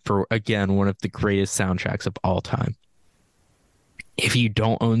thank for, again, one of the greatest soundtracks of all time. If you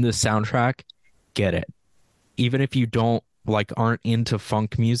don't own this soundtrack, get it. Even if you aren't into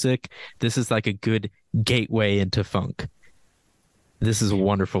funk music, this is like a good gateway into funk. This is a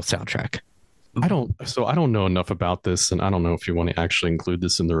wonderful soundtrack. I don't know enough about this, and I don't know if you want to actually include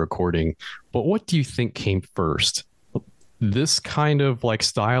this in the recording, but what do you think came first? this kind of like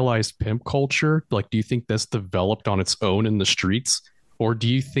stylized pimp culture, like, do you think that's developed on its own in the streets? Or do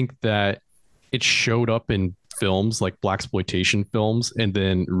you think that it showed up in films like blaxploitation films and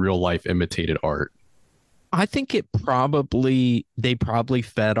then real life imitated art? I think they probably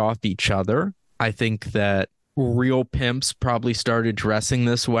fed off each other. I think that real pimps probably started dressing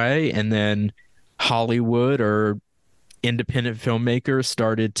this way, and then Hollywood or independent filmmakers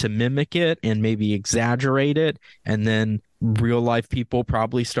started to mimic it and maybe exaggerate it, and then real life people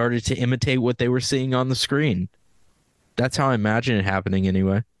probably started to imitate what they were seeing on the screen. That's how I imagine it happening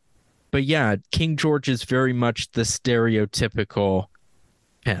anyway. But yeah, King George is very much the stereotypical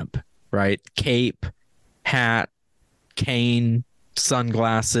pimp, right? Cape, hat, cane,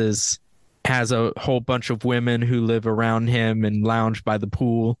 sunglasses, has a whole bunch of women who live around him and lounge by the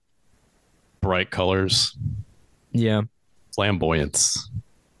pool. Bright colors. Yeah. Flamboyance.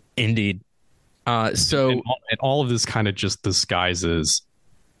 Indeed. And all of this kind of just disguises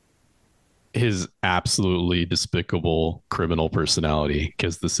his absolutely despicable criminal personality,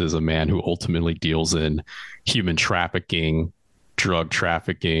 because this is a man who ultimately deals in human trafficking, drug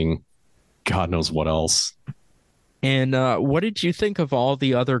trafficking, God knows what else. And what did you think of all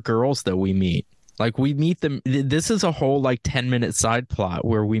the other girls that we meet? Like, we meet them. This is a whole like 10-minute side plot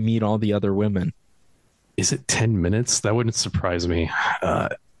where we meet all the other women. Is it 10 minutes? That wouldn't surprise me.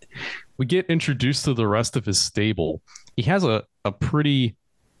 We get introduced to the rest of his stable. He has a pretty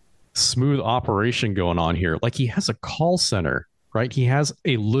smooth operation going on here. Like, he has a call center, right? He has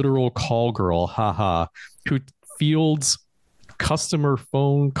a literal call girl, who fields customer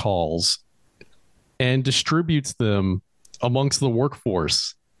phone calls and distributes them amongst the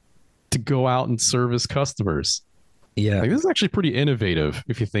workforce to go out and service customers. Yeah. Like, this is actually pretty innovative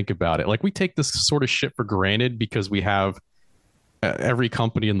if you think about it. Like, we take this sort of shit for granted because we have every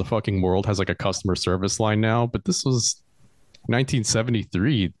company in the fucking world has like a customer service line now, but this was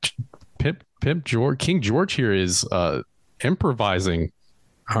 1973. Pimp George, King George here is improvising.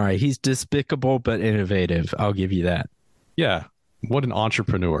 All right, he's despicable but innovative. I'll give you that. Yeah, what an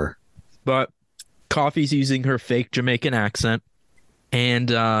entrepreneur. But Coffy's using her fake Jamaican accent, and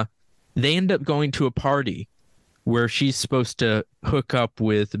they end up going to a party where she's supposed to hook up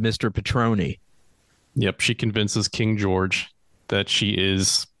with Mr. Petroni. Yep, she convinces King George that she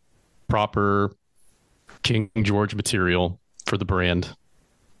is proper King George material for the brand.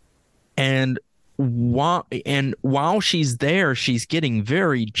 And while she's there, she's getting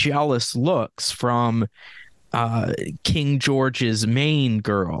very jealous looks from King George's main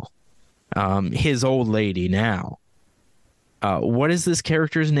girl, his old lady now. What is this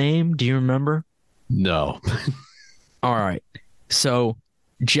character's name? Do you remember? No. All right. So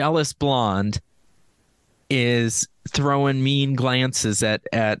jealous blonde is throwing mean glances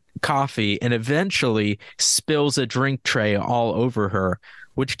at Coffy and eventually spills a drink tray all over her,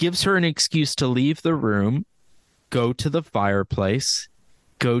 which gives her an excuse to leave the room, go to the fireplace,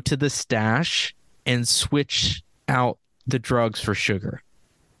 go to the stash, and switch out the drugs for sugar.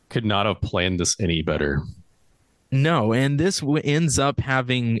 Could not have planned this any better. No, and this ends up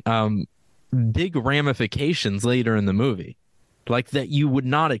having big ramifications later in the movie, like that you would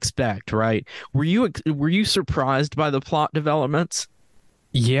not expect, right? Were you surprised by the plot developments?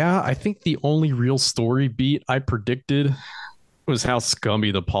 Yeah, I think the only real story beat I predicted was how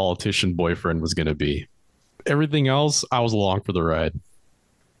scummy the politician boyfriend was going to be. Everything else, I was along for the ride.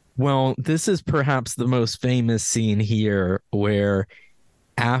 Well, this is perhaps the most famous scene here, where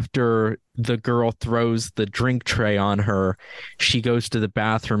after the girl throws the drink tray on her, she goes to the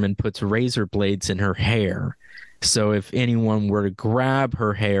bathroom and puts razor blades in her hair. So if anyone were to grab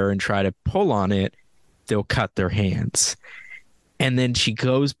her hair and try to pull on it, they'll cut their hands. And then she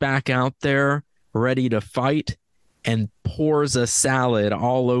goes back out there ready to fight and pours a salad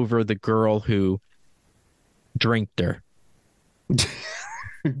all over the girl who drinked her.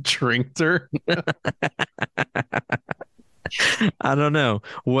 Drinked her? I don't know.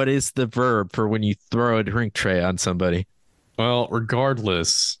 What is the verb for when you throw a drink tray on somebody? Well,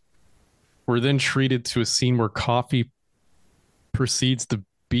 regardless, we're then treated to a scene where Coffy proceeds to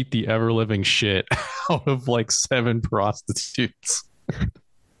beat the ever-living shit out of like 7 prostitutes.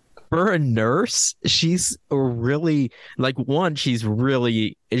 For a nurse, she's really, like, one, she's in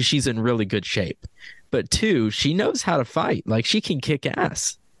really good shape. But 2, she knows how to fight. Like, she can kick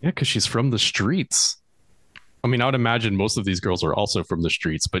ass. Yeah, because she's from the streets. I mean, I would imagine most of these girls are also from the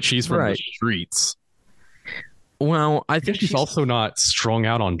streets, but she's from the streets. Well, I think she's also not strung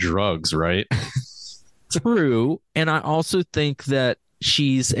out on drugs, right? True. And I also think that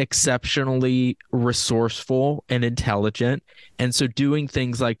she's exceptionally resourceful and intelligent. And so doing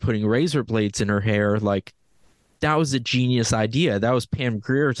things like putting razor blades in her hair, like, that was a genius idea. That was Pam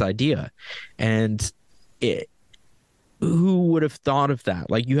Grier's idea. And who would have thought of that?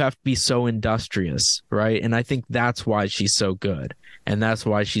 Like, you have to be so industrious, right? And I think that's why she's so good. And that's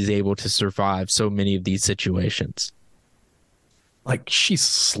why she's able to survive so many of these situations. Like, she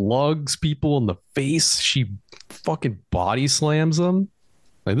slugs people in the face. She fucking body slams them.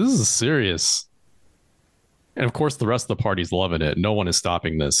 Like, this is serious. And of course, the rest of the party's loving it. No one is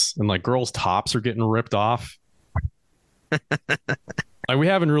stopping this. And like, girls' tops are getting ripped off. Like, we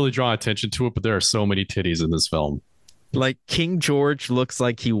haven't really drawn attention to it, but there are so many titties in this film. Like, King George looks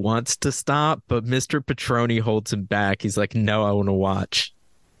like he wants to stop, but Mr. Petroni holds him back. He's like, no, I want to watch.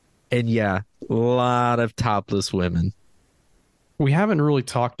 And yeah, a lot of topless women. We haven't really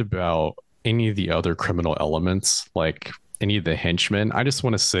talked about any of the other criminal elements, like any of the henchmen. I just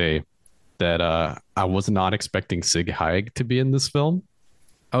want to say that I was not expecting Sig Haig to be in this film.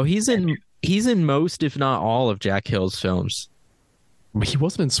 Oh, he's in most, if not all, of Jack Hill's films. But he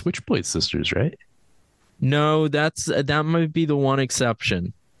wasn't in Switchblade Sisters, right? No, that might be the one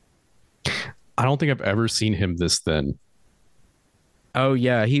exception. I don't think I've ever seen him this thin. Oh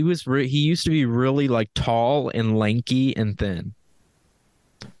yeah, he used to be really like tall and lanky and thin.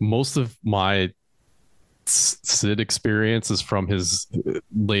 Most of my Sid experience is from his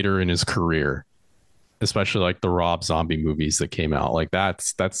later in his career, especially like the Rob Zombie movies that came out. Like,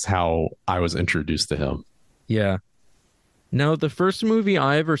 that's how I was introduced to him. Yeah. No, the first movie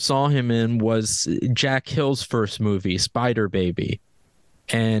I ever saw him in was Jack Hill's first movie, Spider Baby.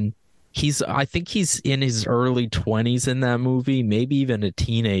 And I think he's in his early 20s in that movie, maybe even a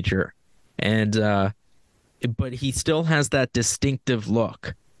teenager. And but he still has that distinctive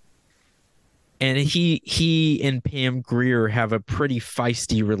look. And he and Pam Grier have a pretty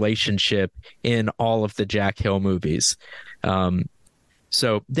feisty relationship in all of the Jack Hill movies.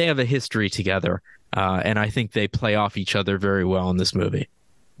 So they have a history together. And I think they play off each other very well in this movie.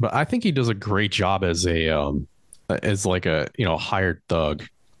 But I think he does a great job as like a, hired thug,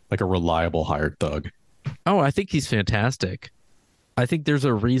 like a reliable hired thug. Oh, I think he's fantastic. I think there's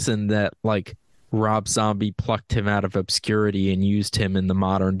a reason that like Rob Zombie plucked him out of obscurity and used him in the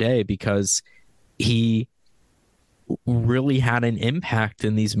modern day, because he really had an impact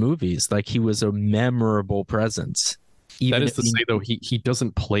in these movies. Like, he was a memorable presence. That is to say, though, he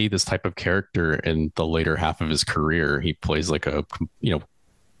doesn't play this type of character in the later half of his career. He plays like a,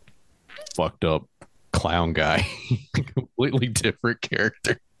 fucked up clown guy. Completely different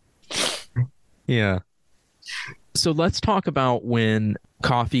character. Yeah. So let's talk about when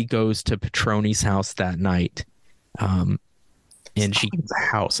Coffy goes to Petroni's house that night. And it's a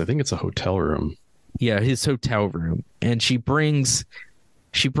house. I think it's a hotel room. Yeah, his hotel room. And she brings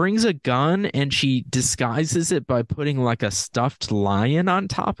a gun and she disguises it by putting like a stuffed lion on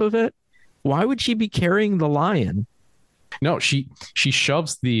top of it. Why would she be carrying the lion? No, she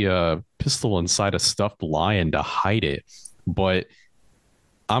shoves the pistol inside a stuffed lion to hide it. But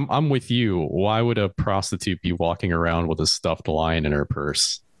I'm with you. Why would a prostitute be walking around with a stuffed lion in her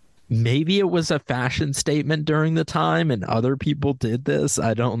purse? Maybe it was a fashion statement during the time and other people did this.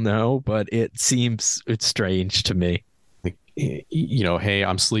 I don't know, but it's strange to me. Hey,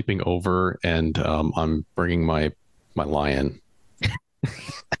 I'm sleeping over and I'm bringing my lion.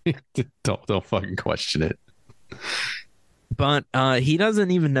 don't fucking question it. But he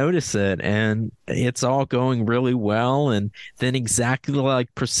doesn't even notice it, and it's all going really well. And then, exactly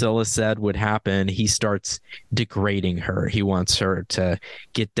like Priscilla said would happen, he starts degrading her. He wants her to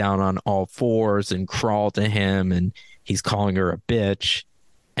get down on all fours and crawl to him, and he's calling her a bitch.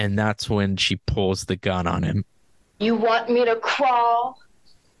 And that's when she pulls the gun on him. You want me to crawl,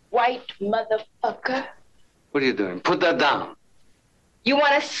 white motherfucker? What are you doing? Put that down. You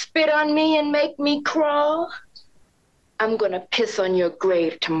want to spit on me and make me crawl? I'm going to piss on your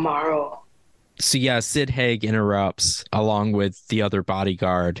grave tomorrow. So yeah, Sid Haig interrupts along with the other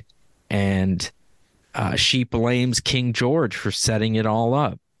bodyguard, and she blames King George for setting it all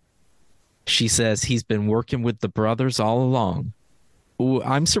up. She says he's been working with the brothers all along. Ooh,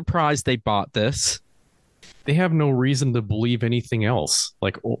 I'm surprised they bought this. They have no reason to believe anything else.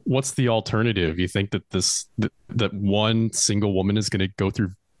 Like, what's the alternative? You think that that one single woman is going to go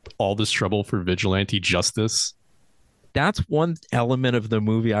through all this trouble for vigilante justice? That's one element of the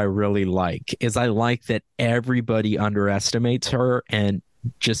movie I really like, is I like that everybody underestimates her and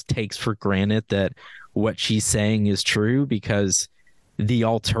just takes for granted that what she's saying is true, because the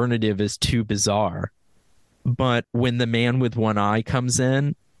alternative is too bizarre. But when the man with one eye comes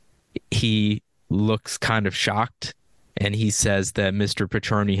in, he looks kind of shocked, and he says that Mr.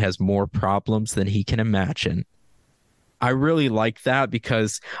 Petroni has more problems than he can imagine. I really like that,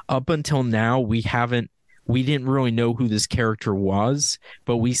 because up until now, we haven't we didn't really know who this character was,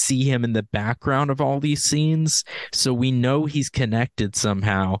 but we see him in the background of all these scenes, so we know he's connected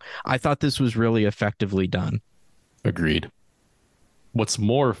somehow. I thought this was really effectively done. Agreed. What's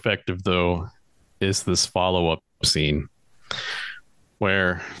more effective, though, is this follow-up scene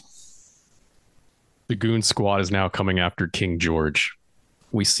where the goon squad is now coming after King George.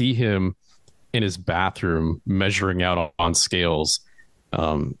 We see him in his bathroom measuring out on scales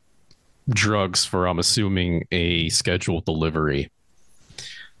drugs for, I'm assuming, a scheduled delivery.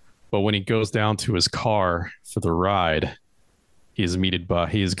 But when he goes down to his car for the ride, he is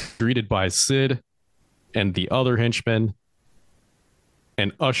greeted by Sid and the other henchmen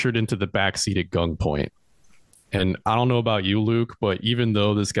and ushered into the backseat at gunpoint. And I don't know about you, Luke, but even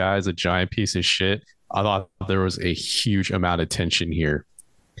though this guy is a giant piece of shit, I thought there was a huge amount of tension here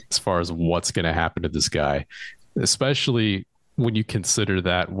as far as what's going to happen to this guy, especially when you consider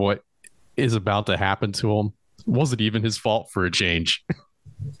that what is about to happen to him wasn't even his fault for a change.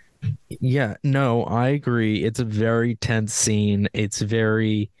 Yeah, no, I agree. It's a very tense scene. It's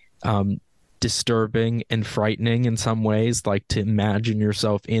very disturbing and frightening in some ways, like to imagine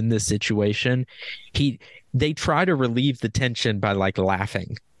yourself in this situation. They try to relieve the tension by like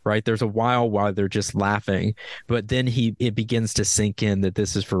laughing, right? There's a while they're just laughing, but then it begins to sink in that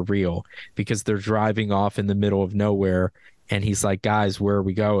this is for real, because they're driving off in the middle of nowhere and he's like, guys, where are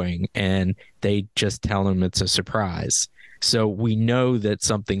we going? And they just tell him it's a surprise. So we know that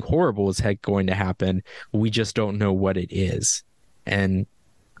something horrible is going to happen. We just don't know what it is. And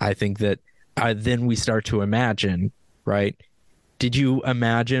I think that then we start to imagine, right? Did you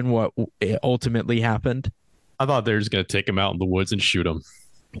imagine what ultimately happened? I thought they were just going to take him out in the woods and shoot him.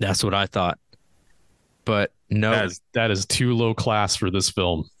 That's what I thought. But no. That is too low class for this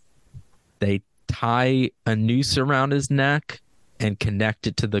film. They tie a noose around his neck and connect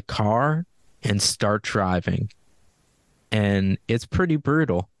it to the car and start driving. And it's pretty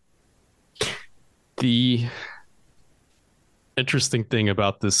brutal. The interesting thing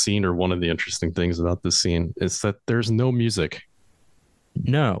about this scene, or one of the interesting things about this scene, is that there's no music.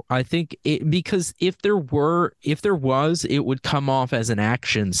 No, I think because if there was, it would come off as an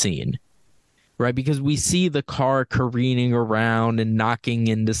action scene, right? Because we see the car careening around and knocking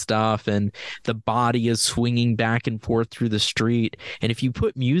into stuff, and the body is swinging back and forth through the street. And if you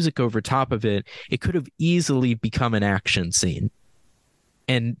put music over top of it, it could have easily become an action scene.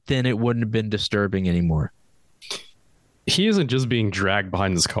 And then it wouldn't have been disturbing anymore. He isn't just being dragged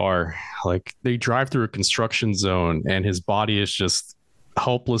behind this car. Like, they drive through a construction zone and his body is just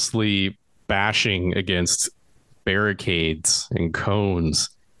helplessly bashing against barricades and cones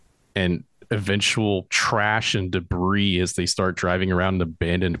and eventual trash and debris as they start driving around an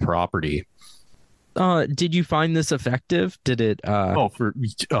abandoned property. Did you find this effective? Did it? For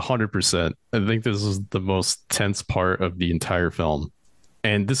 100%. I think this is the most tense part of the entire film.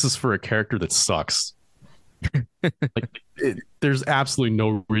 And this is for a character that sucks. There's absolutely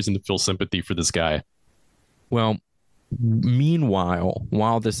no reason to feel sympathy for this guy. Well, meanwhile,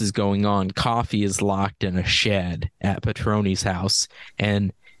 while this is going on, Coffy is locked in a shed at Petroni's house,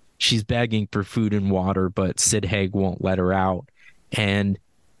 and she's begging for food and water, but Sid Haig won't let her out. And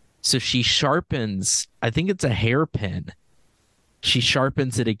so she sharpens, I think it's a hairpin. She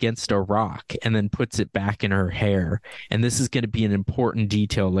sharpens it against a rock and then puts it back in her hair. And this is going to be an important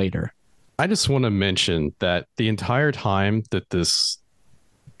detail later. I just want to mention that the entire time that this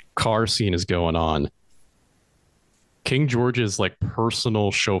car scene is going on, King George's like personal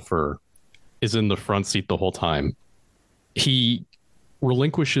chauffeur is in the front seat the whole time. He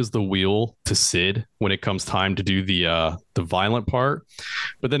relinquishes the wheel to Sid when it comes time to do the violent part,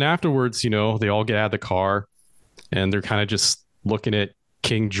 but then afterwards, they all get out of the car and they're kind of just looking at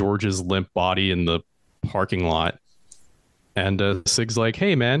King George's limp body in the parking lot. And Sid's like,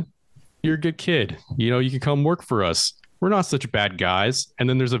 "Hey man, you're a good kid. You can come work for us. We're not such bad guys." And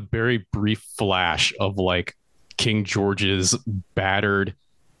then there's a very brief flash of like King George's battered,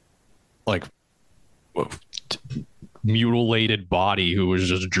 like mutilated body, who was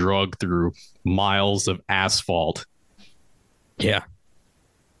just drugged through miles of asphalt. Yeah.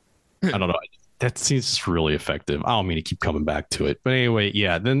 I don't know. That seems just really effective. I don't mean to keep coming back to it. But anyway,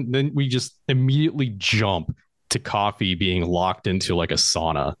 yeah, then we just immediately jump to Coffy being locked into like a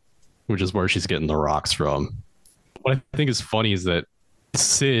sauna, which is where she's getting the rocks from. What I think is funny is that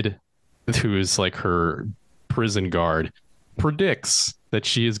Sid, who is like her prison guard, predicts that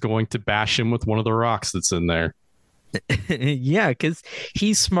she is going to bash him with one of the rocks that's in there. Yeah, because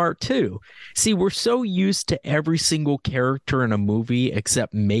he's smart too. See, we're so used to every single character in a movie,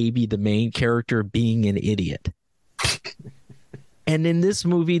 except maybe the main character, being an idiot. And in this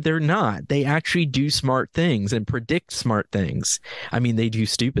movie, they're not. They actually do smart things and predict smart things. I mean, they do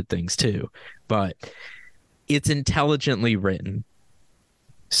stupid things too, but it's intelligently written.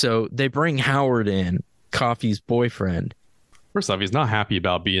 So they bring Howard in, Coffy's boyfriend. First off, he's not happy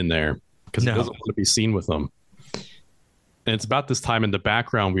about being there because he doesn't want to be seen with them. And it's about this time in the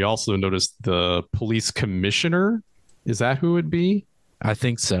background, we also noticed the police commissioner. Is that who it would be? I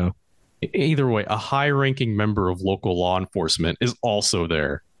think so. Either way, a high-ranking member of local law enforcement is also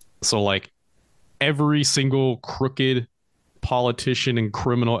there. So, like, every single crooked politician and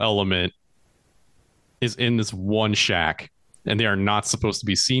criminal element is in this one shack, and they are not supposed to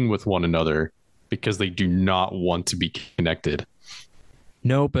be seen with one another because they do not want to be connected.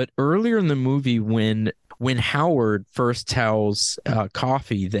 No, but earlier in the movie, when Howard first tells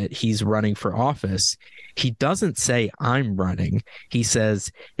Coffy that he's running for office, he doesn't say, I'm running. He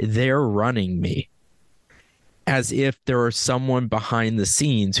says, they're running me. As if there are someone behind the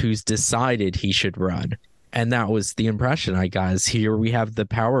scenes who's decided he should run. And that was the impression I got. Is here we have the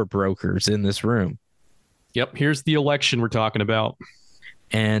power brokers in this room. Yep, here's the election we're talking about.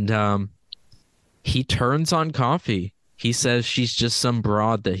 And he turns on Coffy. He says she's just some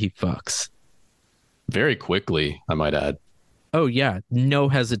broad that he fucks. Very quickly, I might add. Oh, yeah. No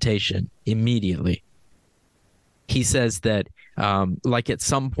hesitation. Immediately. He says that, like, at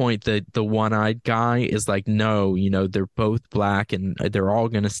some point, the one-eyed guy is like, no, you know, they're both black and they're all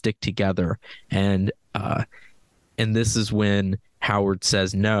going to stick together. And this is when Howard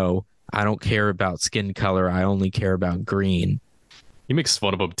says, no, I don't care about skin color. I only care about green. He makes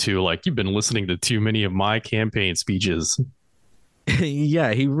fun of him, too. Like, you've been listening to too many of my campaign speeches.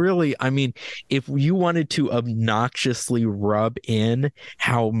 Yeah, he really, I mean, if you wanted to obnoxiously rub in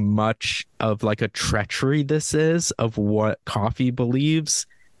how much of like a treachery this is of what Coffy believes,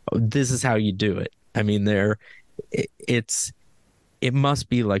 this is how you do it. I mean, it must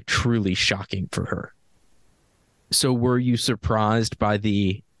be like truly shocking for her. So were you surprised by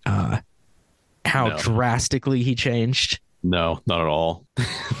the how drastically he changed? No, not at all.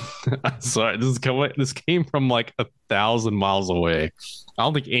 Sorry, this came from like 1,000 miles away. I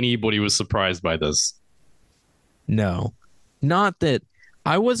don't think anybody was surprised by this. No, not that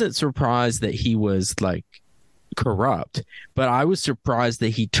I wasn't surprised that he was like corrupt, but I was surprised that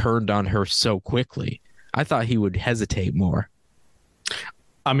he turned on her so quickly. I thought he would hesitate more.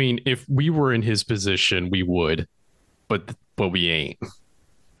 I mean, if we were in his position, we would, but we ain't.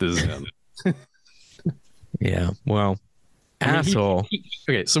 This is him. Yeah, well. Asshole.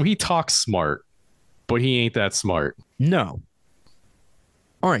 Okay, so he talks smart, but he ain't that smart. No.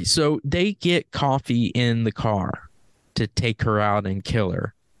 All right, so they get Coffy in the car to take her out and kill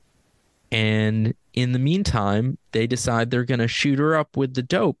her. And in the meantime, they decide they're going to shoot her up with the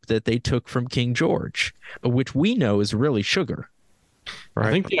dope that they took from King George, which we know is really sugar. Right?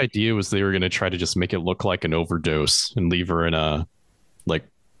 I think the idea was they were going to try to just make it look like an overdose and leave her in a like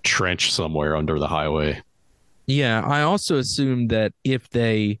trench somewhere under the highway. Yeah, I also assumed that if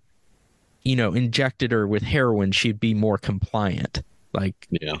they, injected her with heroin, she'd be more compliant. Like,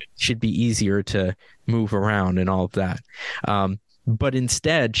 she'd be easier to move around and all of that. But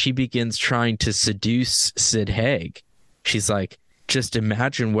instead, she begins trying to seduce Sid Haig. She's like, just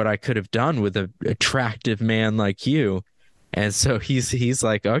imagine what I could have done with an attractive man like you. And so he's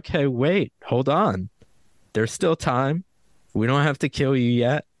like, okay, wait, hold on. There's still time. We don't have to kill you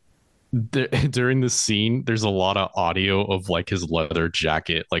yet. During this scene, there's a lot of audio of like his leather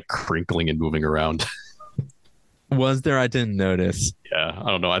jacket like crinkling and moving around. Was there? I didn't notice. Yeah, I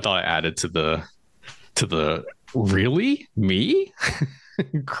don't know. I thought I added to the really me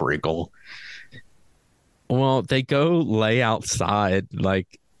crinkle. Well, they go lay outside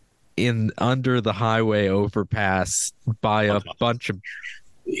like in under the highway overpass by a bunch of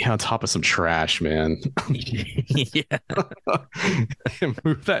on top of some trash, man. Yeah.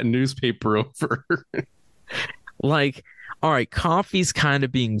 Move that newspaper over. Like, all right, Coffy's kind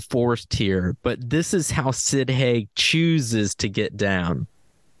of being forced here, but this is how Sid Haig chooses to get down.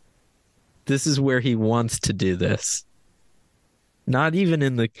 This is where he wants to do this. Not even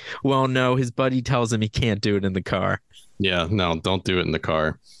in the... Well, no, his buddy tells him he can't do it in the car. Yeah, no, don't do it in the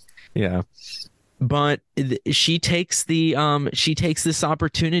car. Yeah. But she takes this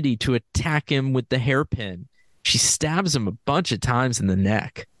opportunity to attack him with the hairpin. She stabs him a bunch of times in the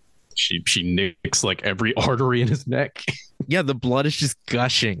neck. She nicks like every artery in his neck. Yeah, the blood is just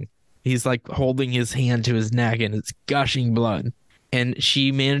gushing. He's like holding his hand to his neck and it's gushing blood. And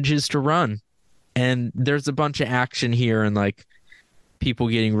she manages to run. And there's a bunch of action here and like people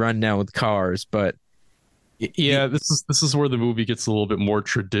getting run down with cars. But Yeah, this is where the movie gets a little bit more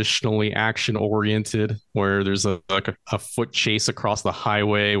traditionally action oriented, where there's a foot chase across the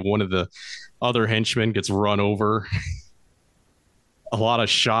highway. One of the other henchmen gets run over. A lot of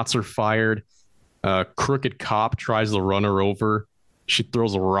shots are fired. A crooked cop tries to run her over. She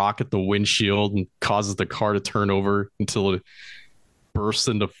throws a rock at the windshield and causes the car to turn over until it bursts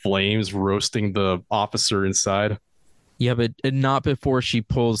into flames, roasting the officer inside. Yeah, but not before she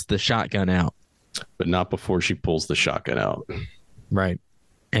pulls the shotgun out. But not before she pulls the shotgun out. Right.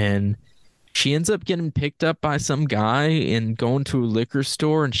 And she ends up getting picked up by some guy and going to a liquor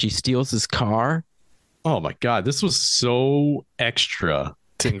store, and she steals his car. Oh my God, this was so extra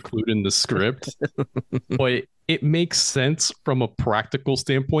to include in the script. But it makes sense from a practical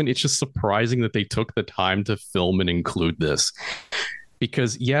standpoint. It's just surprising that they took the time to film and include this.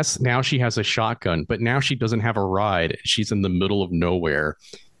 Because yes, now she has a shotgun, but now she doesn't have a ride. She's in the middle of nowhere.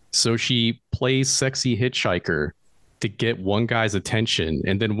 So she plays sexy hitchhiker to get one guy's attention.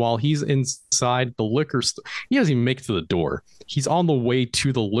 And then while he's inside the liquor store, he doesn't even make it to the door. He's on the way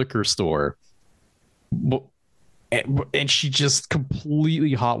to the liquor store. And she just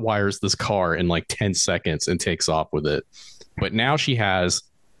completely hotwires this car in like 10 seconds and takes off with it. But now she has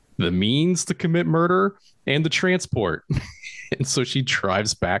the means to commit murder and the transport. And so she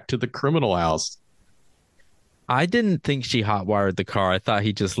drives back to the criminal house. I didn't think she hotwired the car. I thought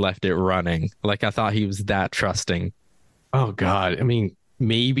he just left it running. Like, I thought he was that trusting. Oh, God. I mean,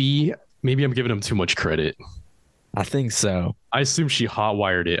 maybe I'm giving him too much credit. I think so. I assume she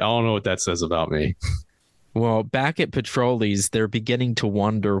hotwired it. I don't know what that says about me. Well, back at Petroli's, they're beginning to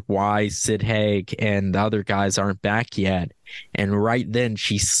wonder why Sid Haig and the other guys aren't back yet. And right then,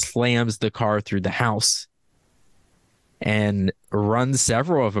 she slams the car through the house and runs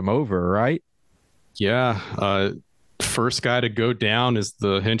several of them over, right? Yeah. First guy to go down is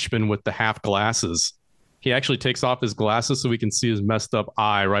the henchman with the half glasses. He actually takes off his glasses so we can see his messed up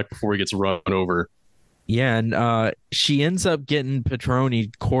eye right before he gets run over. Yeah, and she ends up getting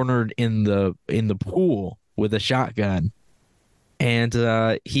Petroni cornered in the pool with a shotgun.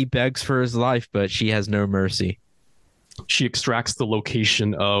 And he begs for his life, but she has no mercy. She extracts the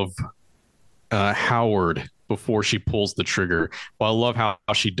location of Howard before she pulls the trigger. Well, I love how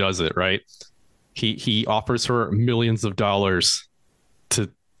she does it, right? He offers her millions of dollars to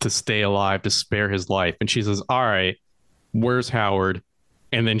stay alive, to spare his life. And she says, all right, where's Howard?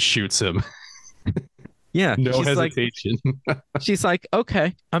 And then shoots him. Yeah. No hesitation. She's like,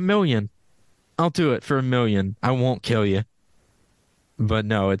 okay, $1 million. I'll do it for $1 million. I won't kill you. But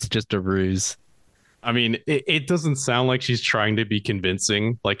no, it's just a ruse. I mean, it doesn't sound like she's trying to be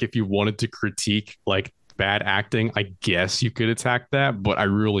convincing. Like, if you wanted to critique like bad acting, I guess you could attack that, but I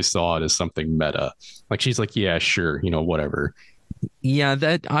really saw it as something meta. Like, she's like, yeah, sure, whatever. Yeah,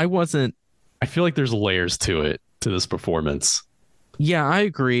 I feel like there's layers to this performance. Yeah, I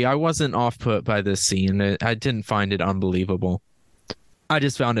agree. I wasn't off put by this scene. I didn't find it unbelievable. I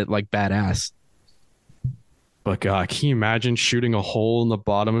just found it like badass. But God, can you imagine shooting a hole in the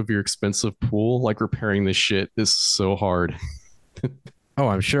bottom of your expensive pool? Like, repairing this shit is so hard. Oh,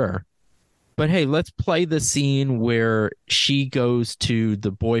 I'm sure. But hey, let's play the scene where she goes to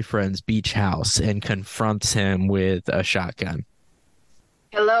the boyfriend's beach house and confronts him with a shotgun.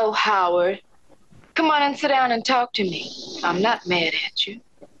 Hello, Howard. Come on and sit down and talk to me. I'm not mad at you.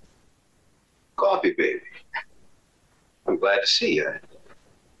 Coffee, baby. I'm glad to see you.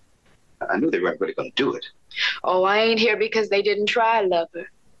 I knew they weren't really going to do it. Oh, I ain't here because they didn't try, lover.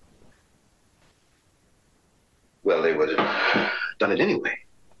 Well, they would have done it anyway.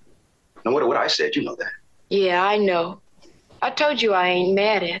 No matter what I said, you know that. Yeah, I know. I told you I ain't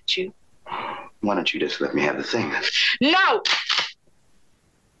mad at you. Why don't you just let me have the thing? No!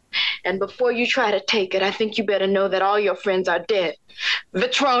 And before you try to take it, I think you better know that all your friends are dead.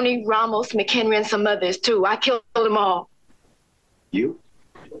 Vitroni, Ramos, McHenry, and some others, too. I killed them all. You?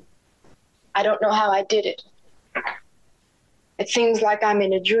 I don't know how I did it. It seems like I'm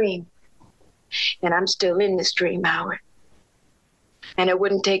in a dream. And I'm still in this dream, Howard. And it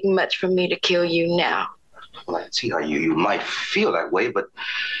wouldn't take much for me to kill you now. Well, I can see how you might feel that way, but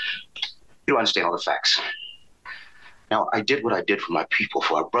you don't understand all the facts. Now, I did what I did for my people,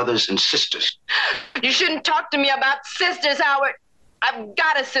 for our brothers and sisters. You shouldn't talk to me about sisters, Howard. I've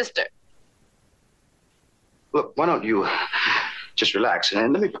got a sister. Look, why don't you just relax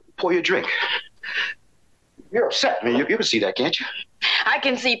and let me pour you a drink. You're upset. I mean, you can see that, can't you? I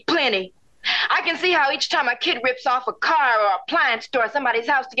can see plenty. I can see how each time a kid rips off a car or appliance store at somebody's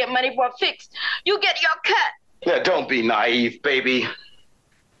house to get money for a fix, you get your cut. Yeah, don't be naive, baby.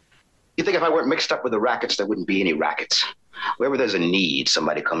 You think if I weren't mixed up with the rackets, there wouldn't be any rackets. Wherever there's a need,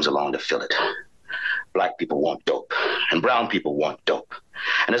 somebody comes along to fill it. Black people want dope, and brown people want dope.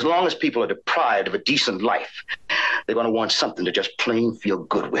 And as long as people are deprived of a decent life, they're going to want something to just plain feel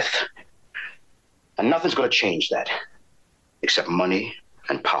good with. And nothing's going to change that except money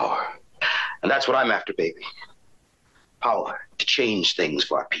and power. And that's what I'm after, baby. Power to change things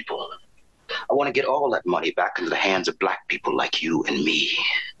for our people. I want to get all that money back into the hands of black people like you and me.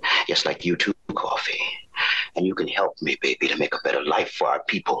 Yes, like you too, Coffee. And you can help me, baby, to make a better life for our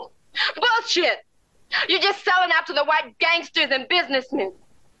people. Bullshit! You're just selling out to the white gangsters and businessmen.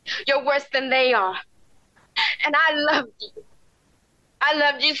 You're worse than they are. And I loved you. I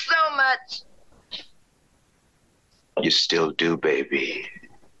loved you so much. You still do, baby.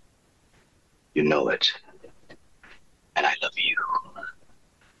 You know it. And I love you.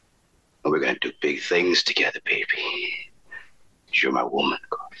 And we're going to do big things together, baby. 'Cause you're my woman,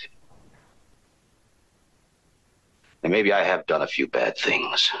 Coffee. And maybe I have done a few bad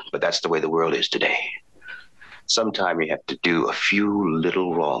things, but that's the way the world is today. Sometimes you have to do a few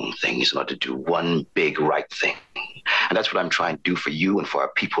little wrong things in order to do one big right thing. And that's what I'm trying to do for you and for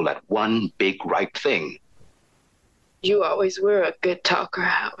our people, that one big right thing. You always were a good talker,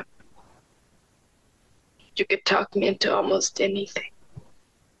 Howard. You could talk me into almost anything.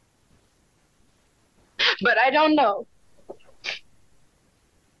 But I don't know.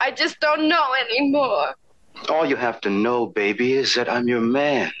 I just don't know anymore. All you have to know, baby, is that I'm your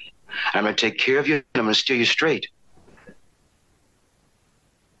man. I'm going to take care of you, and I'm going to steer you straight.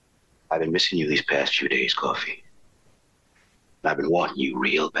 I've been missing you these past few days, Coffee. I've been wanting you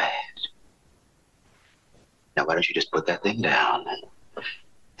real bad. Now, why don't you just put that thing down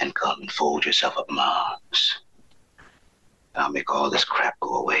and come and fold yourself up in my arms? I'll make all this crap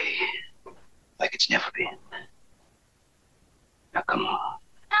go away like it's never been. Now, come on.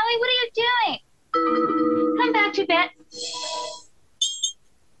 Howie, what are you doing? Come back to bed.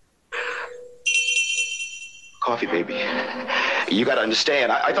 Coffee, baby. You gotta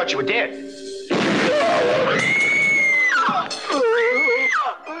understand, I thought you were dead.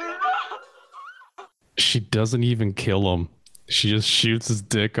 She doesn't even kill him. She just shoots his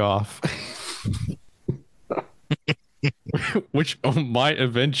dick off. Which might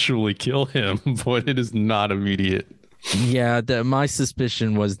eventually kill him, but it is not immediate. Yeah, my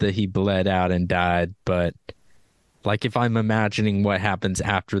suspicion was that he bled out and died, but like if I'm imagining what happens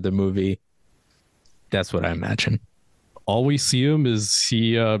after the movie, that's what I imagine. All we see him is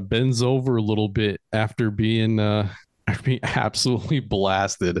he bends over a little bit after being absolutely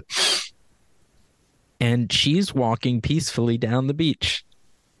blasted. And she's walking peacefully down the beach.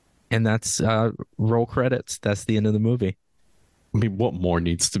 And that's roll credits. That's the end of the movie. I mean, what more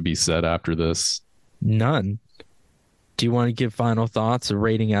needs to be said after this? None. Do you want to give final thoughts, a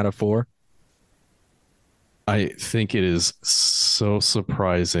rating out of 4? I think it is so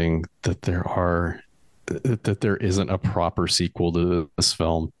surprising that there isn't a proper sequel to this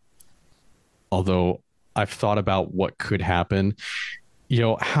film. Although I've thought about what could happen. You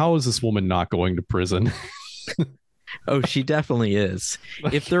know, how is this woman not going to prison? Oh, she definitely is.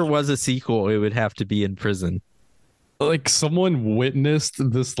 If there was a sequel, it would have to be in prison. Like someone witnessed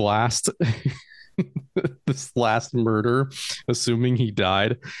this last murder, assuming he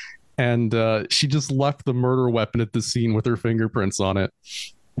died, and she just left the murder weapon at the scene with her fingerprints on it.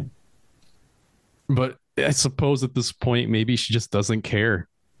 But I suppose at this point, maybe she just doesn't care.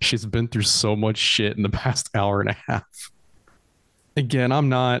 She's been through so much shit in the past hour and a half. Again, I'm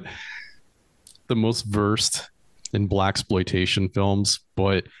not the most versed in blaxploitation films,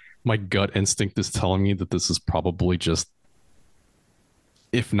 but my gut instinct is telling me that this is probably just,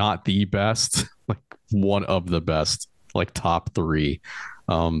 if not the best, like one of the best, like top 3.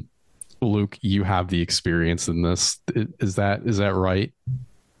 Luke, you have the experience in this. Is that right?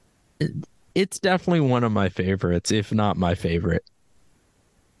 It's definitely one of my favorites, if not my favorite.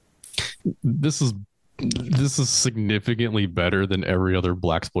 This is significantly better than every other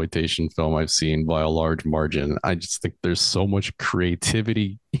blaxploitation film I've seen by a large margin. I just think there's so much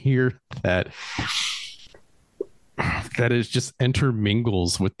creativity here that is just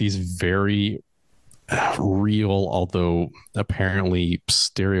intermingles with these very real, although apparently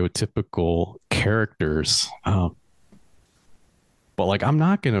stereotypical characters. But like, I'm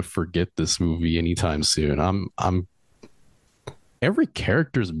not gonna forget this movie anytime soon. I'm every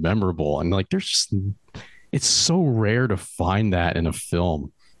character is memorable, and like it's so rare to find that in a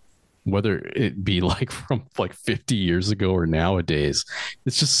film, whether it be like from like 50 years ago or nowadays.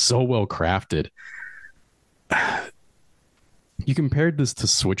 It's just so well crafted. You compared this to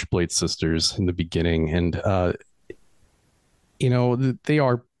Switchblade Sisters in the beginning, and they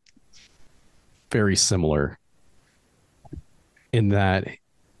are very similar in that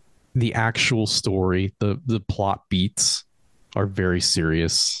the actual story, the plot beats are very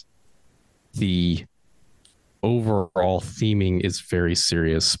serious. The overall theming is very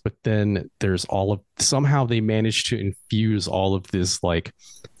serious, but then there's somehow they managed to infuse all of this like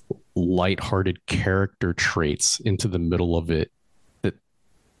lighthearted character traits into the middle of it that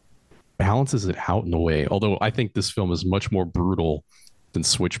balances it out in a way. Although I think this film is much more brutal than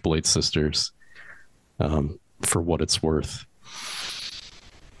Switchblade Sisters, for what it's worth.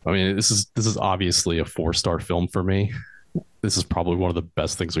 I mean, this is obviously a 4-star film for me. This is probably one of the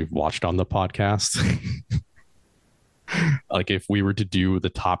best things we've watched on the podcast. Like if we were to do the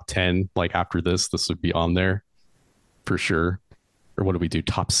top 10, like after this would be on there for sure. Or what do we do?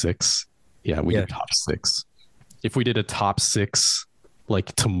 Top 6? Yeah, we did top 6. If we did a top 6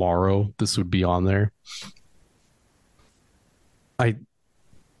 like tomorrow, this would be on there. I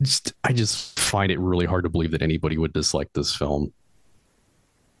just find it really hard to believe that anybody would dislike this film.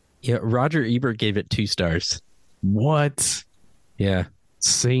 Yeah, Roger Ebert gave it 2 stars. What? Yeah.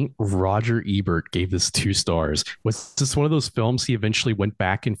 Saint Roger Ebert gave this 2 stars. Was this one of those films he eventually went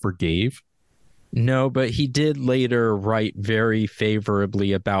back and forgave? No, but he did later write very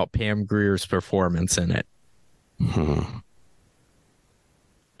favorably about Pam Grier's performance in it.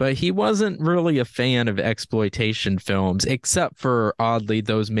 But he wasn't really a fan of exploitation films, except for, oddly,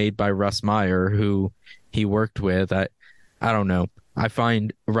 those made by Russ Meyer, who he worked with. I don't know. I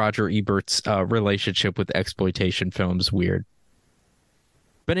find Roger Ebert's relationship with exploitation films weird.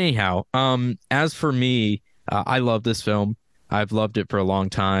 But anyhow, as for me, I love this film. I've loved it for a long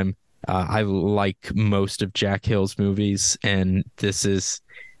time. I like most of Jack Hill's movies, and this is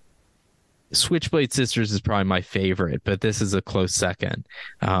Switchblade Sisters is probably my favorite, but this is a close second.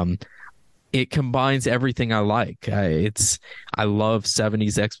 It combines everything I like. I love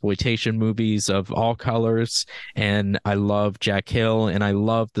 70s exploitation movies of all colors, and I love Jack Hill, and I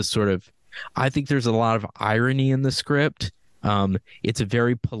love the sort of, I think there's a lot of irony in the script. It's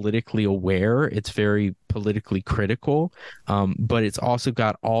very politically aware. It's very politically critical, but it's also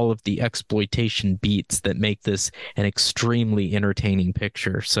got all of the exploitation beats that make this an extremely entertaining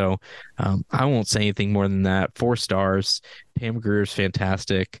picture. So I won't say anything more than that. 4 stars. Pam Grier's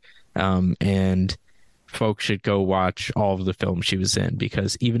fantastic. And folks should go watch all of the films she was in,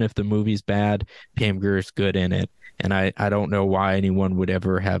 because even if the movie's bad, Pam Grier's good in it. And I don't know why anyone would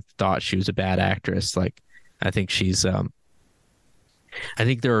ever have thought she was a bad actress. Like, I think she's I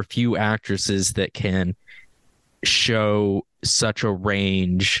think there are a few actresses that can show such a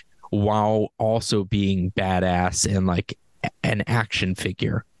range while also being badass and like an action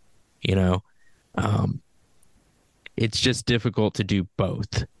figure, you know. It's just difficult to do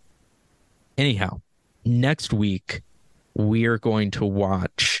both. Anyhow, next week we are going to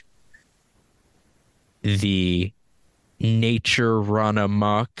watch the Nature Run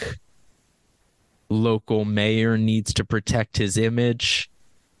Amok, local mayor needs to protect his image,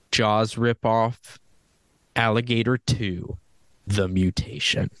 Jaws ripoff, Alligator 2, The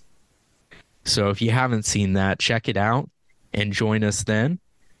Mutation. So if you haven't seen that, check it out and join us then.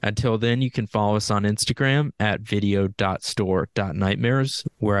 Until then, you can follow us on Instagram at video.store.nightmares,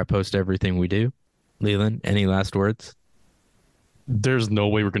 where I post everything we do. Leland, any last words? There's no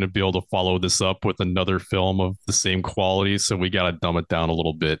way we're going to be able to follow this up with another film of the same quality, so we got to dumb it down a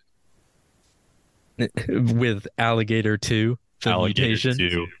little bit. With Alligator 2, The Mutation?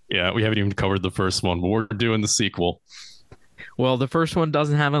 2. Yeah, we haven't even covered the first one, but we're doing the sequel. Well, the first one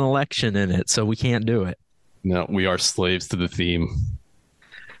doesn't have an election in it, so we can't do it. No, we are slaves to the theme.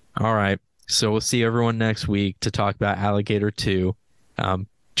 All right. So we'll see everyone next week to talk about Alligator 2.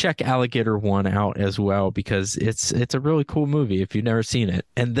 Check Alligator 1 out as well, because it's a really cool movie if you've never seen it.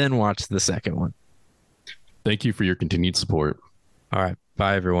 And then watch the second one. Thank you for your continued support. All right.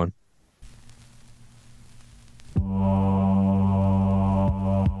 Bye, everyone.